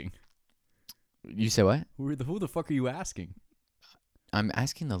asking? You say what? Who the fuck are you asking? I'm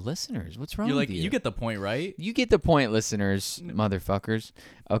asking the listeners. What's wrong You're like, with you? you get the point, right? You get the point, listeners, motherfuckers.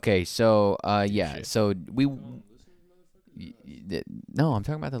 Okay, so yeah, Shit. so we. No, I'm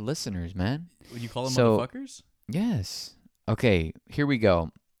talking about the listeners, man. Would you call them So- motherfuckers? Yes. Okay, here we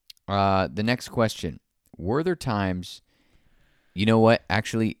go. The next question. Were there times, you know what?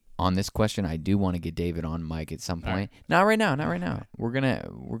 Actually, on this question, I do want to get David on mic at some point. right. Not right now. We're gonna.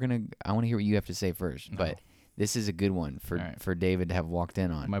 I want to hear what you have to say first. No. But this is a good one All right. for David to have walked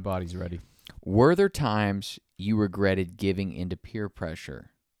in on. My body's ready. Were there times you regretted giving into peer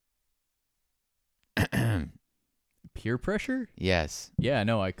pressure? Peer pressure? Yes. Yeah,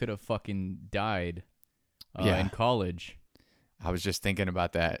 no, I could have fucking died in college. I was just thinking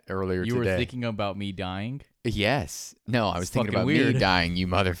about that earlier You today. were thinking about me dying? Yes. No, I was It's thinking fucking about me weird. dying, you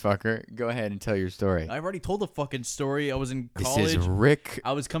motherfucker. Go ahead and tell your story. I've already told the fucking story. I was in This college. is Rick.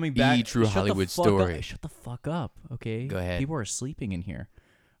 I was coming back. True Shut the Hollywood fuck story. Up. Shut the fuck up, okay? Go ahead. People are sleeping in here.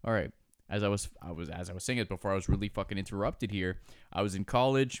 All right. As I was saying it before, I was really fucking interrupted here. I was in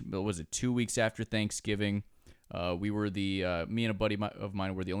college. What was it? 2 weeks after Thanksgiving. We were me and a buddy of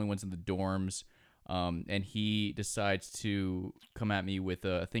mine were the only ones in the dorms. And he decides to come at me with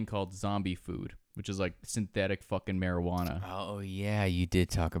a thing called zombie food, which is like synthetic fucking marijuana. Oh, yeah, you did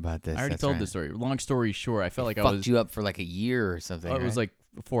talk about this. I already That's told right. this story. Long story short, I felt like I Fucked was. you up for like a year or something. It was right?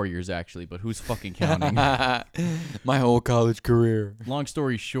 like 4 years actually, but who's fucking counting? My whole college career. Long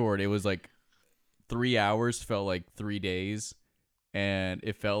story short, it was like 3 hours felt like 3 days, and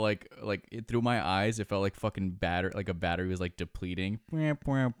it felt like through my eyes, it felt like fucking a battery was like depleting.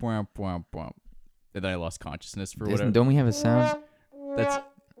 And then I lost consciousness for whatever. Don't we have a sound? That's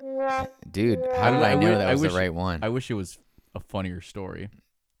Dude, how did I know that was wish- the right one? I wish it was a funnier story.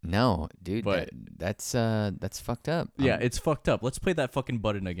 No, dude, But- that's fucked up. Yeah, it's fucked up. Let's play that fucking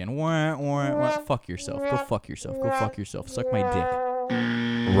button again. Wah, wah, wah. Fuck yourself. Go fuck yourself. Go fuck yourself. Suck my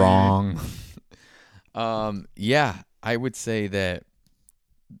dick. Wrong. Yeah, I would say that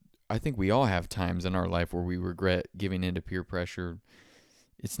I think we all have times in our life where we regret giving into peer pressure.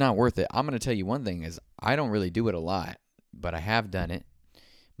 It's not worth it. I'm going to tell you one thing is I don't really do it a lot, but I have done it.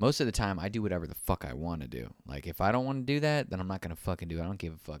 Most of the time, I do whatever the fuck I want to do. Like, if I don't want to do that, then I'm not going to fucking do it. I don't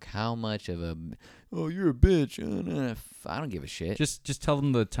give a fuck how much of a, oh, you're a bitch. I don't give a shit. Just tell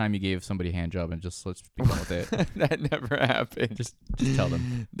them the time you gave somebody a hand job and just let's be done with it. That never happened. Just tell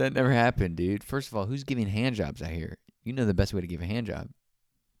them. That never happened, dude. First of all, who's giving hand jobs out here? You know the best way to give a hand job.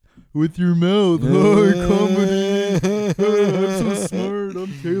 With your mouth. Comedy. I'm so smart.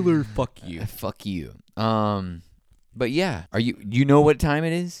 I'm Taylor. Fuck you. Fuck you. But yeah, you know what time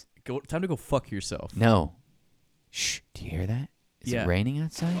it is? Time to go fuck yourself. No. Shh. Do you hear that? Is Yeah. it raining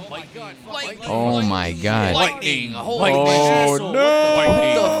outside? Oh my god. Lightning. Oh my god. Lightning. Holy Oh shit. no.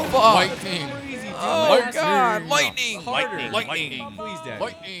 What the fuck? Lightning. Oh god. Lightning. Lightning. Lightning. Please, Daddy.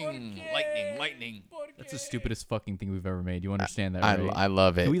 Lightning. Lightning. Lightning. That's the stupidest fucking thing we've ever made. You understand that, I right?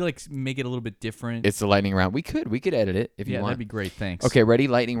 love it. Can we like make it a little bit different? It's the lightning round. We could edit it if you yeah, want. that'd be great. Thanks. Okay, ready?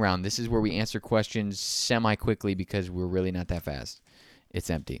 Lightning round. This is where we answer questions semi-quickly because we're really not that fast. It's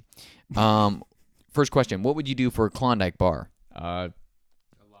empty. First question. What would you do for a Klondike bar? I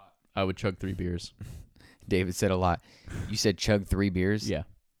would chug 3 beers. David said a lot. You said chug 3 beers? Yeah.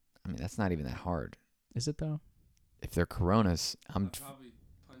 I mean, that's not even that hard. Is it though? If they're Coronas, I'd probably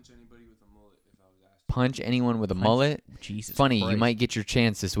punch anybody with a mullet if I was asked. punch anyone with a Punch- mullet. Jesus. Funny, you Christ. might get your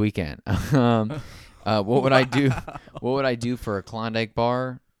chance this weekend. What would I do? What would I do for a Klondike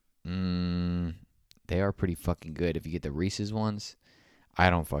bar? They are pretty fucking good. If you get the Reese's ones, I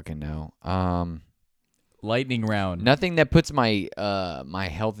don't fucking know. Lightning round. Nothing that puts my my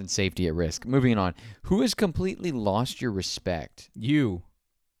health and safety at risk. Moving on. Who has completely lost your respect? You.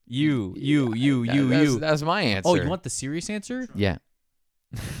 That's my answer. Oh, you want the serious answer? Yeah.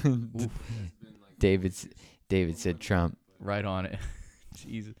 David said Trump. Right on it.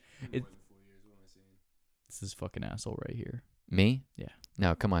 Jesus. It's this fucking asshole right here. Me? Yeah.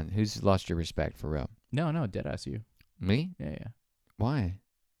 No, come on. Who's lost your respect for real? No, dead ass you. Me? Yeah. Why?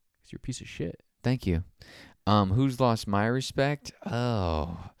 Because you're a piece of shit. Thank you. Who's lost my respect?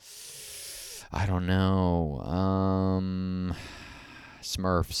 Oh, I don't know.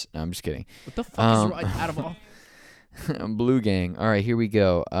 Smurfs. No, I'm just kidding. What the fuck is right out of all? Blue Gang. All right, here we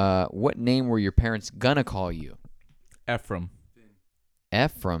go. What name were your parents gonna call you? Ephraim.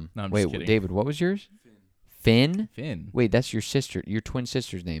 Ephraim. No, I'm just Wait, kidding. David, what was yours? Finn. Finn. Wait, that's your sister. Your twin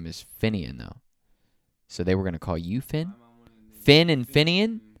sister's name is Finian, though. So they were gonna call you Finn? Finn and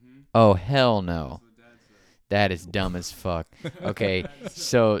Finian? Oh hell no. That is dumb as fuck. Okay,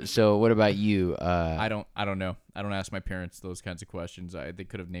 so what about you? I don't know. I don't ask my parents those kinds of questions. They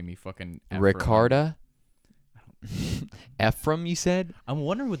could have named me fucking Ephraim. Ricarda? Ephraim, you said? I'm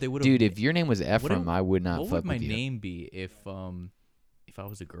wondering what they would have. Dude, if your name was Ephraim, I would not what fuck would my with you. name be if I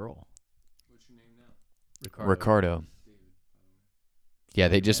was a girl? What's your name now? Ricardo. Yeah,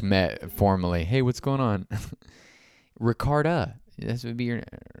 they just met formally. Hey, what's going on? Ricarda. That would be your.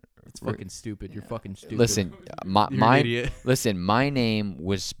 It's fucking stupid. You're fucking stupid. Listen, You're an my idiot. listen. My name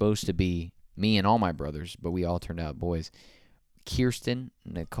was supposed to be me and all my brothers, but we all turned out boys. Kirsten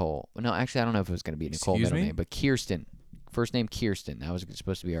Nicole. No, actually, I don't know if it was going to be Nicole Excuse middle me? name, but Kirsten. First name Kirsten. That was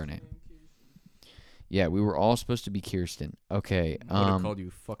supposed to be our name. Yeah, we were all supposed to be Kirsten. Okay. Would have called you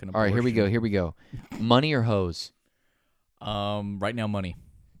fucking. All right, here we go. abortion. Here we go. Money or hose? Right now, money.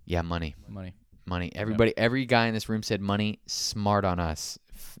 Yeah, money. Money. Everybody, every guy in this room said money. Smart on us.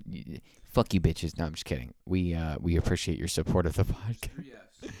 Fuck you, bitches. No, I'm just kidding. We appreciate your support of the podcast. 3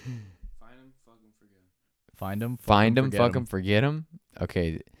 F's. Find him, fucking forget him. Find them. Find them, fuck them, forget them.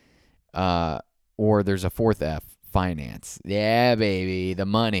 Okay. Or there's a 4th F. Finance. Yeah, baby. The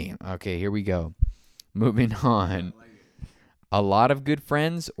money. Okay, here we go. Moving on. A lot of good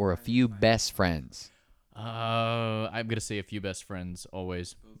friends or a few best friends? I'm gonna say a few best friends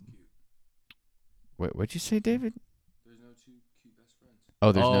always. Both cute. What'd you say, David? There's no 2 cute best friends.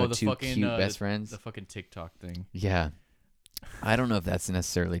 Oh, there's Oh, no the 2 fucking, cute best friends? The fucking TikTok thing. Yeah. I don't know if that's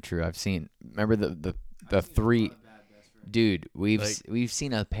necessarily true. I've seen. Remember the I've seen a 3. lot of bad best friends. Dude, Like- we've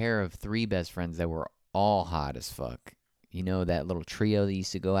seen a pair of 3 best friends that were all hot as fuck. You know that little trio that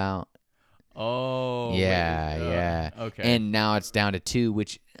used to go out? Oh. Yeah, wait, yeah. Okay. And now it's down to 2,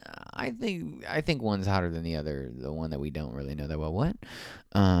 which I think one's hotter than the other. The one that we don't really know that well. What?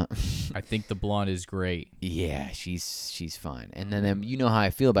 I think the blonde is great. Yeah, she's fine. And then you know how I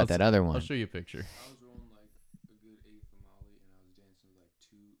feel about that other I'll one. show you a picture. I was rolling like a good 8 for Molly.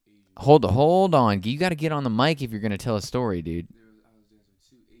 Hold on. You got to get on the mic if you're gonna tell a story, dude. I was dancing with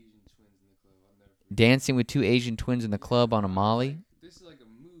two Asian twins in the club. I'll never forget. Dancing with two Asian twins in the club on a Molly, This is like a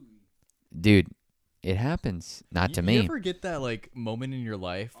movie. dude. It happens. Not to You me. ever get that like moment in your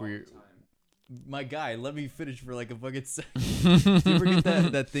life All where the you're, time. my guy, let me finish for like a fucking second. Do you ever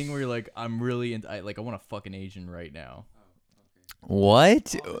get that thing where you're like, I'm really into, I want a fucking Asian right now?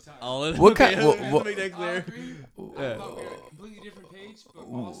 What? All the time. All What kind- what- Let's what- make that I clear. agree. I thought we were on a completely different page, but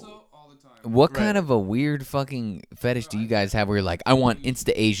also all the time. What Right. kind of a weird fucking fetish do you guys have where you're like, I want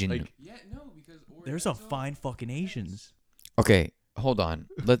Insta Asian? Like, Yeah, no, because there's some Oriental- fine fucking Asians. Okay, hold on.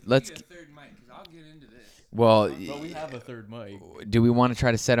 Let's. Need a third mic, because I'll get into this. Well, But we have a third mic. do we want to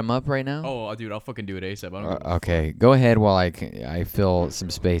try to set him up right now? Oh, dude, I'll fucking do it ASAP. I don't give a Okay, go ahead while I fill some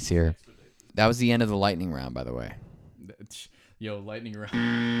space here. That was the end of the lightning round, by the way. Yo, lightning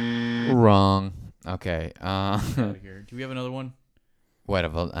round Wrong. Okay. out of here. Do we have another one? What?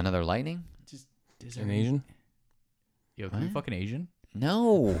 Another lightning? Just is there An any- Asian? Yo, can we What? fucking Asian?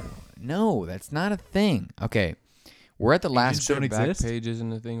 No, that's not a thing. Okay, we're at the last. Asians don't Back exist? page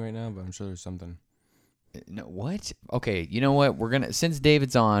isn't a thing right now, but I'm sure there's something. No, what? Okay, you know what? We're gonna since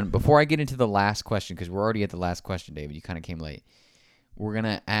David's on. Before I get into the last question, because we're already at the last question, David. You kind of came late. We're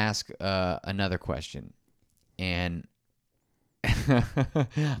gonna ask another question, and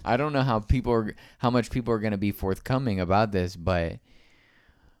I don't know how much people are gonna be forthcoming about this, but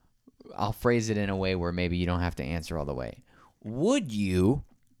I'll phrase it in a way where maybe you don't have to answer all the way. Would you?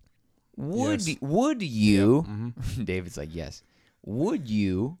 Would Yes. would you? Mm-hmm. David's like, yes. Would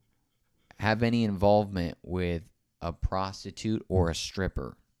you have any involvement with a prostitute or a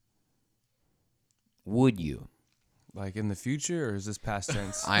stripper? Would you? Like in the future, or is this past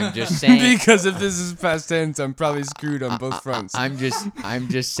tense? I'm just saying. Because if this is past tense, I'm probably screwed on both fronts. I'm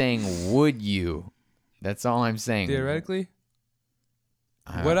just saying. Would you? That's all I'm saying. Theoretically,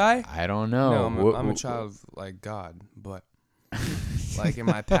 would I? I don't know. No, Wo- I'm a wo- child of like God, but like in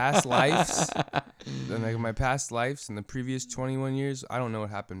my past lives, then like in my past lives in the previous 21 years, I don't know what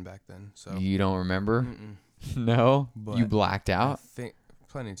happened back then. So You don't remember? mm-mm. No. You But blacked I out. think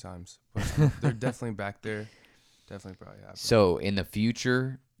plenty of times, but they're definitely back there. Definitely probably happened. So in the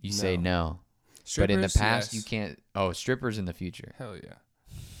future, you say no. But in the Strippers, past, you yes. can't. Oh, strippers in the future. Hell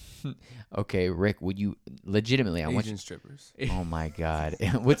yeah, Okay, Rick, would you legitimately? I want you. Asian strippers. Oh my God,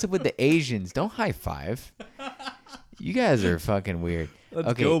 what's up with the Asians? Don't high five. You guys are fucking weird. Let's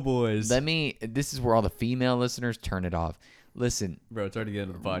Okay, go, boys. This is where all the female listeners turn it off. Listen, Bro, it's already the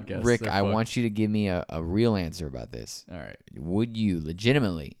end of the podcast. Rick, They're I fucked. want you to give me a real answer about this. All right. Would you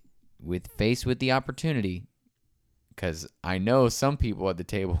legitimately, faced with the opportunity, because I know some people at the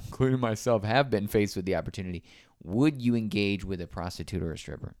table, including myself, have been faced with the opportunity, would you engage with a prostitute or a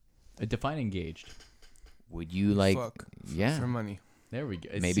stripper? Define engaged. Would you like, Fuck yeah, for money. There we go.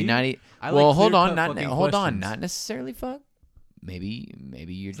 maybe See? not. I Well, like hold on, clear-cut not fucking hold on, questions. not necessarily fuck. Maybe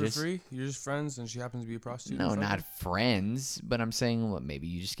you're For just free? You're just friends, and she happens to be a prostitute. no, or not something? friends. But I'm saying, well, maybe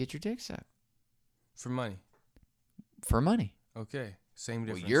you just get your dick sucked For money. for money. Okay, same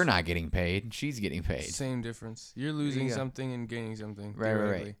Well, difference. you're not getting paid; she's getting paid. Same difference. You're you losing go. something and gaining something. Right.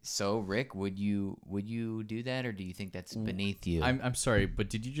 theoretically. So, Rick, would you do that, or do you think that's beneath you? I'm sorry, but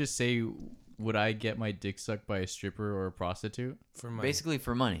did you just say would I get my dick sucked by a stripper or a prostitute? For money. Basically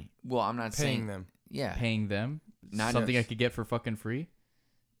for money. Well, I'm not paying saying them. yeah, Paying them? Not Something I yes. could get for fucking free?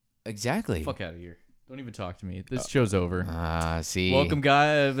 exactly. Fuck out of here. Don't even talk to me. This show's over. See. Welcome,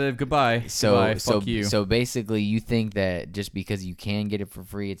 guy. Goodbye. So Goodbye. so Fuck you. so basically, you think that just because you can get it for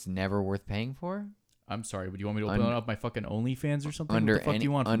free, it's never worth paying for I'm sorry, but do you want me to open Un- up my fucking OnlyFans or something? under what the fuck any do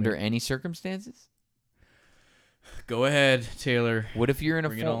you want from under me? any circumstances? Go ahead, Taylor. What if you're in a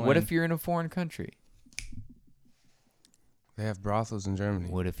Bring it all what in. if you're in a foreign country? They have brothels in Germany.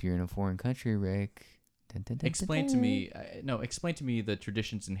 What if you're in a foreign country, Rick? Dun, dun, dun, Explain dun, to dun. me. Explain to me the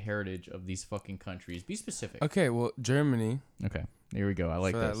traditions and heritage of these fucking countries. Be specific. Okay, well, Germany, Okay, here we go. I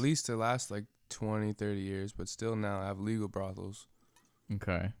like for this. at least the last like 20, 30 years, but still now have legal brothels.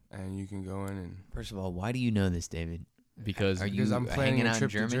 Okay, And you can go in and... First of all, why do you know this, David? because Are you Because I'm planning hanging a out in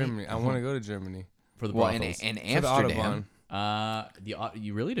trip Germany? to Germany. I want to go to Germany. for the Well, in brothels. in For the Amsterdam. Autobahn.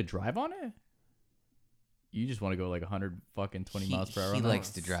 You really to drive on it? You just want to go like 100 fucking 20 miles per hour. He on that? likes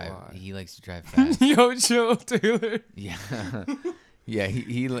to drive. Fly. He likes to drive fast. Yo, chill, Taylor. Yeah, yeah.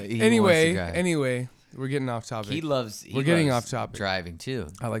 He wants to Anyway, drive. we're getting off topic. He loves. We're getting loves off topic. Driving too.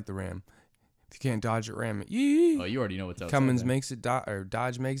 I like the Ram. If you can't dodge it, ram it. Yee. Oh, you already know what's outside. Cummins then. makes it, or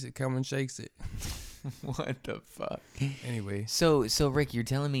Dodge makes it, Cummins shakes it. What the fuck? Anyway, So Rick, you're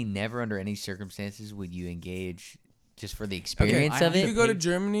telling me never under any circumstances would you engage just for the experience I of have it? you go to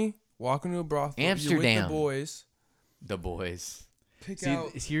Germany, walk into a brothel, you're with Amsterdam. the boys. The boys. Pick See,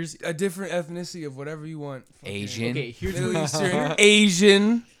 out here's a different ethnicity of whatever you want. Fucking Asian. okay. Here's Middle what, Eastern,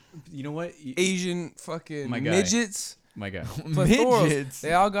 Asian, you know what? Asian fucking My guy. midgets. My God, Plethorals. Midgets.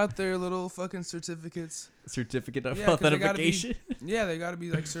 They all got their little fucking certificates. certificate of Yeah, 'cause they gotta be- authentication. Yeah, they gotta be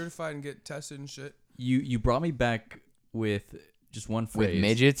like certified and get tested and shit. You brought me back with just one phrase. With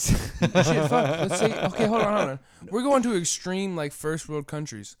midgets. Shit, fuck. Let's say, okay, hold on. We're going to extreme like first world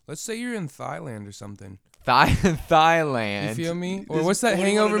countries. Let's say you're in Thailand or something. Thailand. You feel me? Or what's that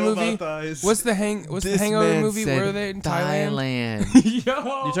Hangover movie? What's the Hangover movie? Where are they in Thailand?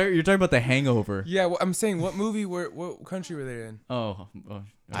 You're talking about the Hangover. Yeah, well, I'm saying what movie? What country were they in? Oh,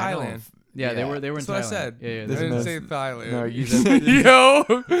 Thailand. yeah, they were in That's Thailand. what I said. Yeah, I they didn't were- say Thailand. No, you Yo,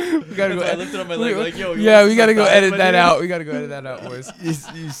 we gotta go. I lifted up my leg like, yo. you Yeah, want we some gotta go Thai, edit my that dude? out. We gotta go edit that out, boys.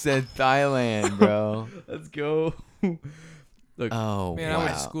 You said Thailand, bro. Let's go. Look, Oh, Man, wow. I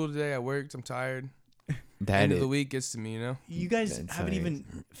went to school today. I worked. I'm tired. That End of is, the week gets to me, you know. you guys That's haven't amazing.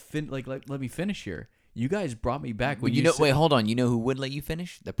 even let me finish here. You guys brought me back when you know. said, Wait, hold on. You know who would let you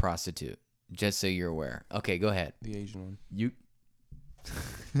finish? The prostitute. Just so you're aware. Okay, go ahead. The Asian one. You.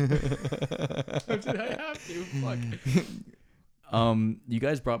 Did I have to? Fuck. You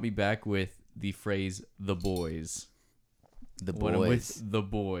guys brought me back with the phrase "the boys." The When I'm boys. with the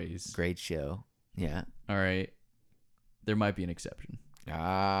boys. Great show. Yeah. All right. There might be an exception.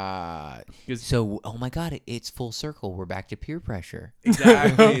 Ah. 'Cause- So, oh my God, it's full circle. We're back to peer pressure.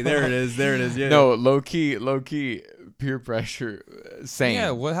 Exactly. There it is. Yeah. No, low key, peer pressure. Same.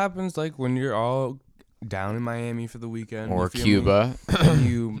 Yeah, what happens like when you're all down in Miami for the weekend Or you feel me? Cuba. And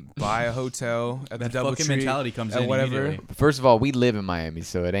you buy a hotel at the That DoubleTree. fucking mentality comes in whatever. immediately. First of all, we live in Miami,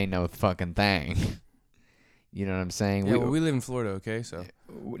 so it ain't no fucking thing. You know what I'm saying? Yeah, well, we live in Florida, okay? So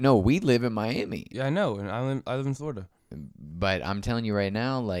No, we live in Miami. yeah, I know, and I live in Florida. But I'm telling you right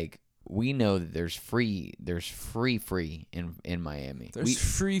now, like, we know that there's free in Miami. There's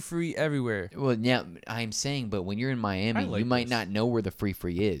free everywhere. Well, yeah, I'm saying, but when you're in Miami, like you might this. not know where the free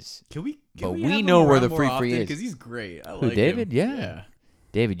is. Can we? But we know where the free is. Because he's great. I Who, like David? him. Yeah.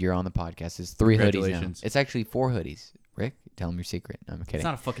 David, you're on the podcast. It's 3 hoodies now. Congratulations. It's actually 4 hoodies. Rick, tell him your secret. No, I'm It's kidding.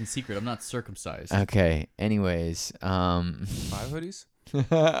 not a fucking secret. I'm not circumcised. Okay. Anyways, 5 hoodies?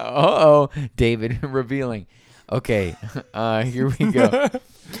 uh-oh, David revealing. Okay, here we go.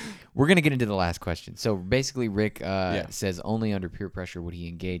 We're gonna get into the last question. So basically, Rick says only under peer pressure would he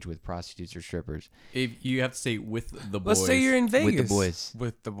engage with prostitutes or strippers. If you have to say with the boys. Let's say you're in Vegas. With the boys.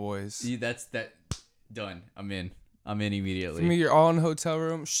 With the boys. See, that's that. Done. I'm in For immediately. me, you're all in a hotel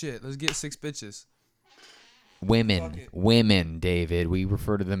room. Shit, let's get 6 bitches. Women, David. We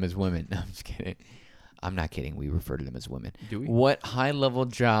refer to them as women. No, I'm just kidding. I'm not kidding. We refer to them as women. Do we? What high-level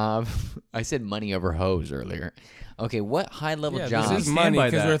job? I said money over hose earlier. Okay, what high-level Yeah, job? this is Stand money by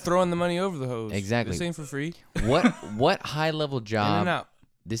because that. we're throwing the money over the hose. Exactly. This ain't for free. what high-level In job? and out.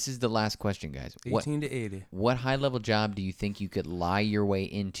 This is the last question, guys. 18 to 80. What high-level job do you think you could lie your way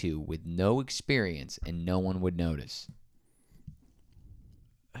into with no experience and no one would notice?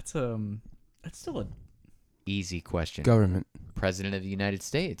 That's still a Easy question. Government. President of the United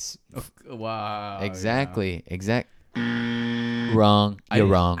States. wow. Exactly. Wrong. Yeah. You're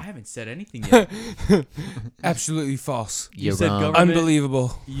wrong. I haven't said anything yet. Absolutely false. You're said wrong. government.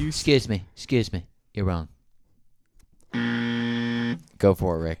 Unbelievable. Excuse me. You're wrong. Go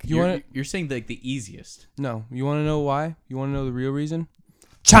for it, Rick. You're saying like the easiest. No. You want to know why? You want to know the real reason?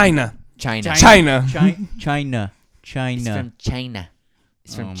 China. China. China. China. It's from China.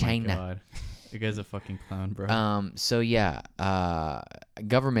 It's from Oh my China. God. You guy's a fucking clown, bro. So yeah,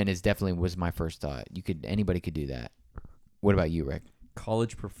 government is definitely was my first thought. Anybody could do that. What about you, Rick?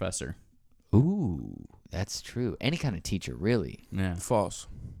 College professor. Ooh, that's true. Any kind of teacher, really. Yeah. False.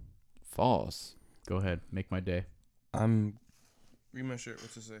 False. Go ahead. Make my day. Read my shirt.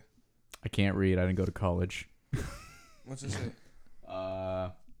 What's it say? I can't read. I didn't go to college. What's it say?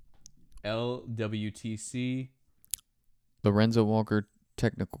 LWTC. Lorenzo Walker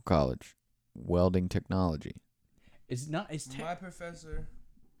Technical College, welding technology. It's not. It's My professor,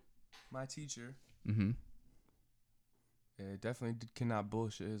 my teacher, Mm-hmm. definitely cannot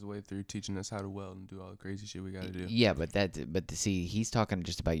bullshit his way through teaching us how to weld and do all the crazy shit we got to do. Yeah, but see, he's talking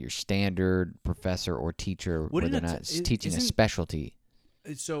just about your standard professor or teacher, Wouldn't whether or it- not it's teaching a isn't- specialty.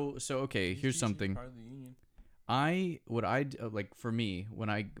 So okay. Here's something. Part of the union. For me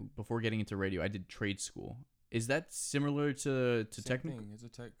before getting into radio, I did trade school. Is that similar to Same technical? thing. It's a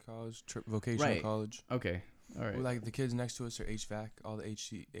tech college, vocational Right. college. Okay. All right. Well, like the kids next to us are HVAC, all the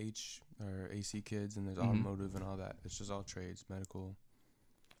AC kids, and there's Mhm. automotive and all that. It's just all trades, medical.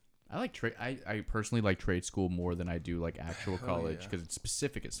 I like trade. I personally like trade school more than I do like actual Hell college yeah. because it's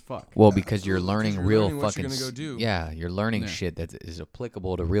specific as fuck. Well, because you're learning you're real learning what fucking you're gonna go do. yeah, you're learning Yeah. shit that is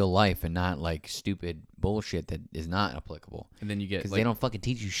applicable to real life and not like stupid bullshit that is not applicable. And then you get Because like, they don't fucking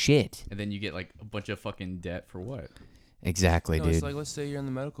teach you shit. and then you get like a bunch of fucking debt for what? Exactly, No, dude. it's like, let's say you're in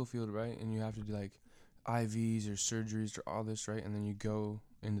the medical field, right? And you have to do like IVs or surgeries or all this, right? And then you go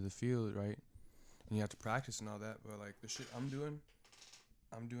into the field, right? And you have to practice and all that. But like the shit I'm doing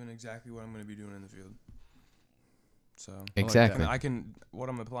exactly what I'm going to be doing in the field. So Exactly. what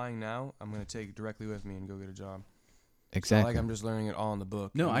I'm applying now, I'm going to take directly with me and go get a job. Exactly. Like I'm just learning it all in the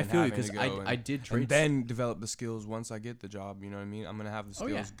book. No, and I then feel you having to because go I did trade. and then develop the skills once I get the job. You know what I mean? I'm going to have the Oh,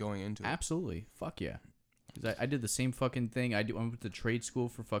 skills yeah. going into it. Absolutely, fuck yeah. 'Cause I did the same fucking thing. I went to trade school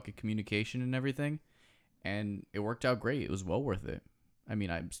for fucking communication and everything, and it worked out great. It was well worth it. I mean,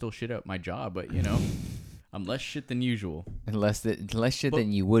 I'm still shit at my job, but you know, I'm less shit than usual. less shit But-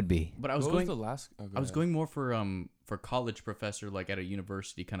 than you would be. But I was What going. was the last? Oh, go I was ahead. going more for college professor, like at a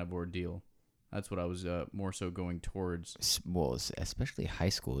university kind of ordeal. That's what I was more so going towards. Well, especially high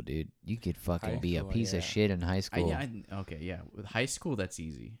school, dude. You could fucking High be a school, piece yeah. of shit in high school. Okay, yeah. With high school, that's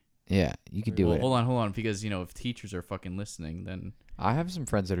easy. Yeah, you could do Well, it. hold on, because you know if teachers are fucking listening, then I have some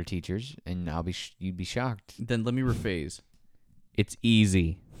friends that are teachers, and you'd be shocked. let me rephrase. It's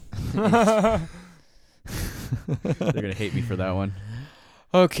easy. They're gonna hate me for that one.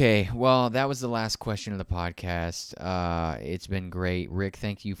 Okay, well, that was the last question of the podcast. It's been great. Rick,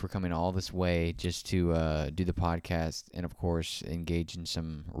 thank you for coming all this way just to do the podcast and, of course, engage in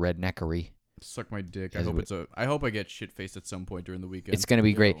some redneckery. Suck my dick. As I hope I get shit faced at some point during the weekend. It's going to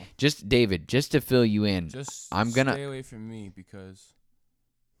be great. Yo. Just, David, just to fill you in, Just I'm gonna- stay away from me because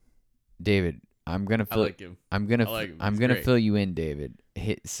David, I'm going to I fill like him. I'm going I to like him. I'm He's going to great. fill you in, David.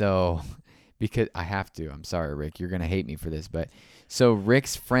 So because I have to. I'm sorry, Rick. You're going to hate me for this, but so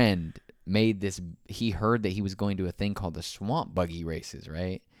Rick's friend made this. He heard that he was going to a thing called the Swamp Buggy races,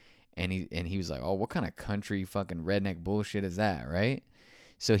 right? And he was like, "Oh, what kind of country fucking redneck bullshit is that?" Right?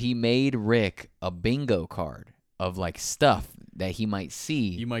 So he made Rick a bingo card of like stuff that he might see.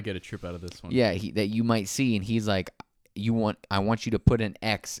 You might get a trip out of this one. Yeah, that you might see, and he's like, I want you to put an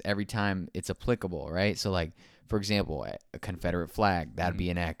X every time it's applicable, right? So like, for example, a Confederate flag, that'd be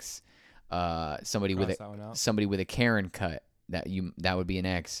an X. Somebody cross with that one out. somebody with a Karen cut, that would be an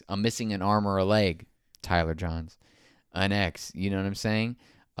X. I'm missing an arm or a leg, Tyler Johns, an X. You know what I'm saying?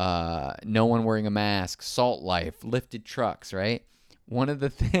 No one wearing a mask, salt life, lifted trucks, right? One of the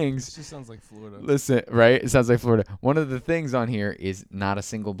things. This just sounds like Florida. Listen, right? It sounds like Florida. One of the things on here is not a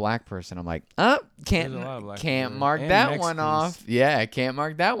single black person. I'm like, can't There's a lot of black can't people mark and that one Mexicans. off. Yeah, can't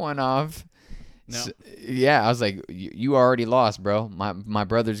mark that one off. No. So- yeah, I was like, you already lost, bro. My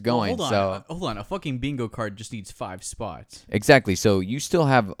brother's going. Well, So hold on. A fucking bingo card just needs 5 spots. exactly. So you still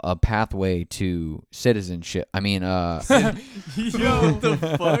have a pathway to citizenship. I mean, Yo, what the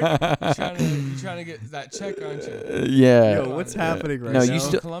fuck? You trying to get that check, aren't you? yeah. Yo, what's happening right No, now? you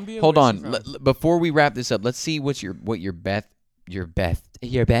still Colombia? hold Where's on. she from? Before we wrap this up, let's see what your Beth.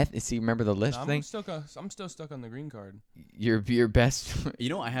 See, remember the list No, thing? I'm still stuck on the green card. Your best You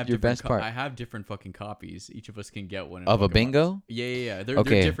know, I have Your different best part. I have different fucking copies. Each of us can get one. and of a fuck 'em up. bingo. Yeah. They're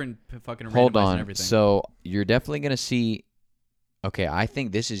Okay. different fucking Hold randomized and on. everything. So you're definitely gonna see. Okay, I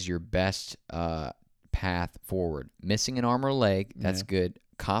think this is your best path forward. Missing an arm or leg. That's Yeah. good.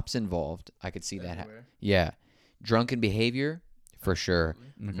 Cops involved. I could see that. Everywhere. Yeah. Drunken behavior for sure.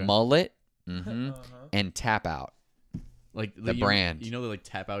 Okay. Mullet. Uh-huh. And tap out. like the you- brand. You know, the like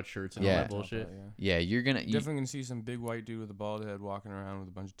tap out shirts and Yeah. all that bullshit. Yeah, you're gonna. Definitely gonna see some big white dude with a bald head walking around with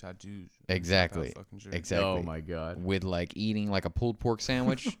a bunch of tattoos. Exactly. Fucking shirt. Exactly. Oh my god. With like eating like a pulled pork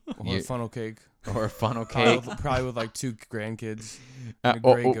sandwich Or you- a funnel cake. or a funnel cake. Probably with like 2 grandkids. and a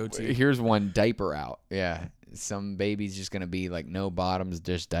gray goatee. Here's one diaper out. Yeah, some baby's just gonna be like no bottoms,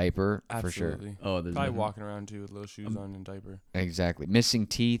 just diaper for sure. Absolutely. Oh, there's Probably nothing. walking around too with little shoes on and diaper. Exactly. Missing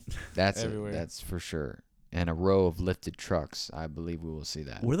teeth. That's Everywhere. that's for sure. And a row of lifted trucks. I believe we will see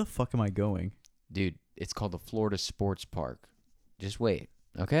that. Where the fuck am I going? Dude, it's called the Florida Sports Park. Just wait,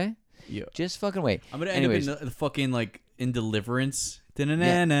 okay? Yeah. Just fucking wait. I'm gonna end Anyways. up in the fucking like in Deliverance.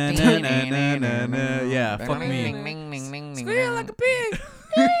 Yeah. Yeah, fuck me. Squeal like a pig.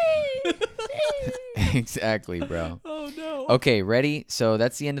 Exactly, bro. Oh no. Okay, ready? So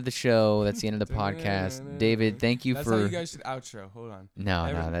that's the end of the show. That's the end of the podcast. David, thank you That's for. how you guys should outro. Hold on.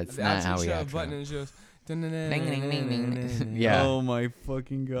 No, that's the not outro how we should have a button outro. and it shows. Yeah. Oh my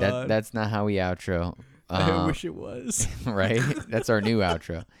fucking god. That's not how we outro. I wish it was. Right? That's our new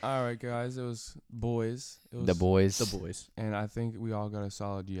outro. All right, guys. It was boys. It was, The boys. The boys. And I think we all got a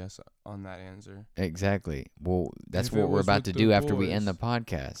solid yes on that answer. Exactly. Well, that's If it what we're was about with to the do after we end the boys.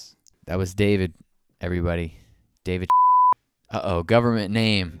 podcast. That was David, everybody. David. Uh-oh, government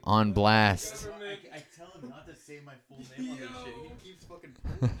name on blast. I tell him not to say my full name on this shit. He keeps fucking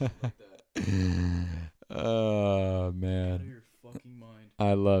like that. Oh, Out of man. your fucking mind.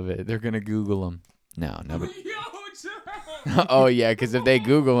 I love it. They're going to Google him. No, but... Oh, yeah, because if they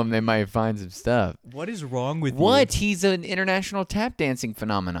Google him, they might find some stuff. What is wrong with What? He's an international tap dancing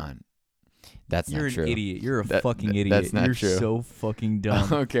phenomenon. That's You're not true. an idiot. You're a That- fucking that- idiot. that's not You're true. so fucking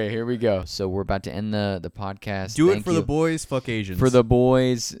dumb. Okay, here we go. So we're about to end the podcast. Do it Thank for you. the boys. Fuck Asians. For the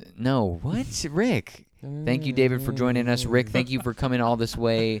boys. No, what? Rick. Thank you, David, for joining us. Rick, thank you for coming all this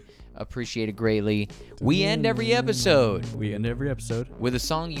way. Appreciate it greatly. We end every episode We end every episode. with a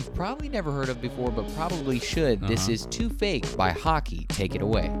song you've probably never heard of before, but probably should. This is Too Fake by Hockey. Take it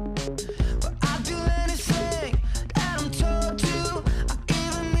away. I'll do anything that I'm told to. I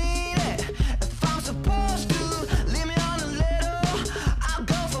even mean it if I'm supposed to. Leave me on a little, I'll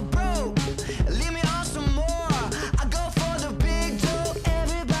go for broke. Leave me on some more, I go for the big dope.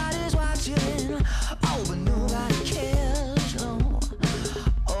 Everybody's watching, oh but nobody cares, no.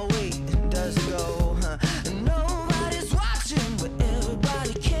 Oh wait, does it go? Nobody's watching, but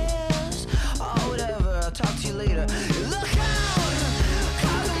everybody cares. Oh whatever, I'll talk to you later. Look out,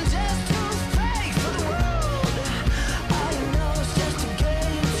 'cause I'm just too fake for the world. All you know is just a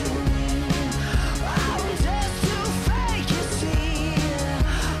game to me. I'm just too fake, you see.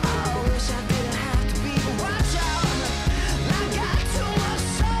 I wish I didn't have to be, but watch out. I got too much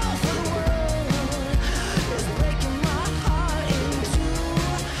soul for the world. It's breaking my heart in two.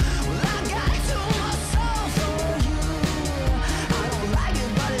 Well, I got too much soul for you. I don't like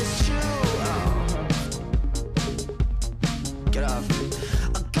it, but it's true. Get off.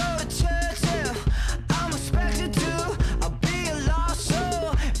 I go to church, yeah, I'm expected to. I'll be a lost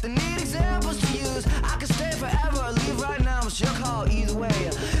soul. If they need examples to use, I can stay forever or leave right now. It's your call either way.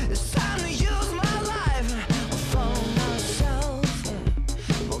 It's time to use my life. I'm falling myself.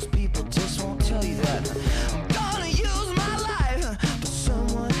 Most people just won't tell you that. I'm gonna use my life for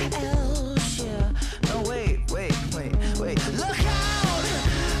someone else, yeah. No, wait. Look out,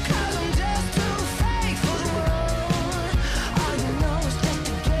 'cause I'm just too fake for the world. All you know is just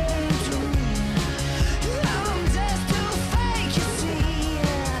a game to me. I'm just too fake, you see.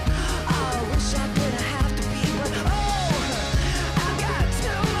 I wish I didn't have to be, but I got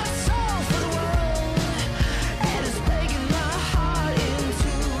too much soul for the world, and it's breaking my heart in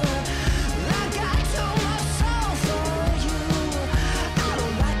two. I got too much soul for you. I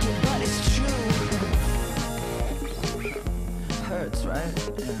don't like it, but it's true. Hurts, right?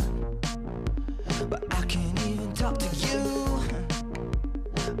 Yeah. But I can't even talk to you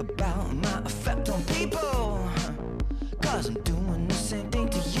about my effect on people, 'cause I'm doing the same thing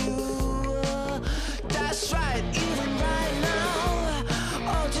to you. That's right, even right now.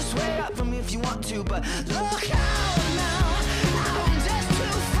 Oh, just wait up for me if you want to, but look out now. I'm just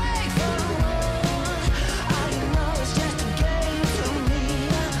too fake for the world. All you know is just a game to me.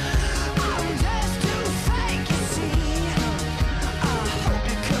 I'm just too fake, you see. I hope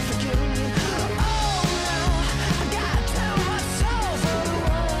you could forgive me. Oh no, I got too much soul for the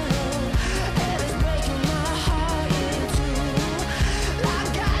world, and it's breaking my heart in two. I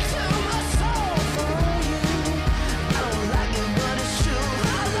got too much soul for you. I don't like it, but it's true.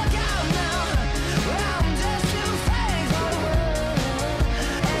 Oh, look out now, I'm just too fake for the world,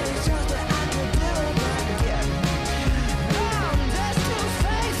 and it's just that I could do it back again. No, I'm just too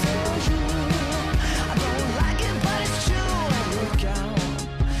fake for you. I don't like it, but it's true. Look out,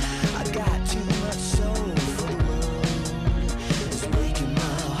 I got too much soul for the world. It's breaking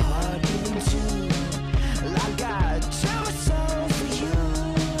my heart in two. I got too much soul for you.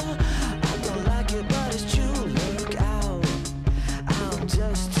 I don't like it, but it's true. Look out, I'm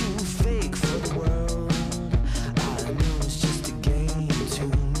just too fake for the world. I know it's just a game to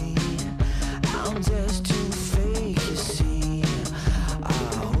me. I'm just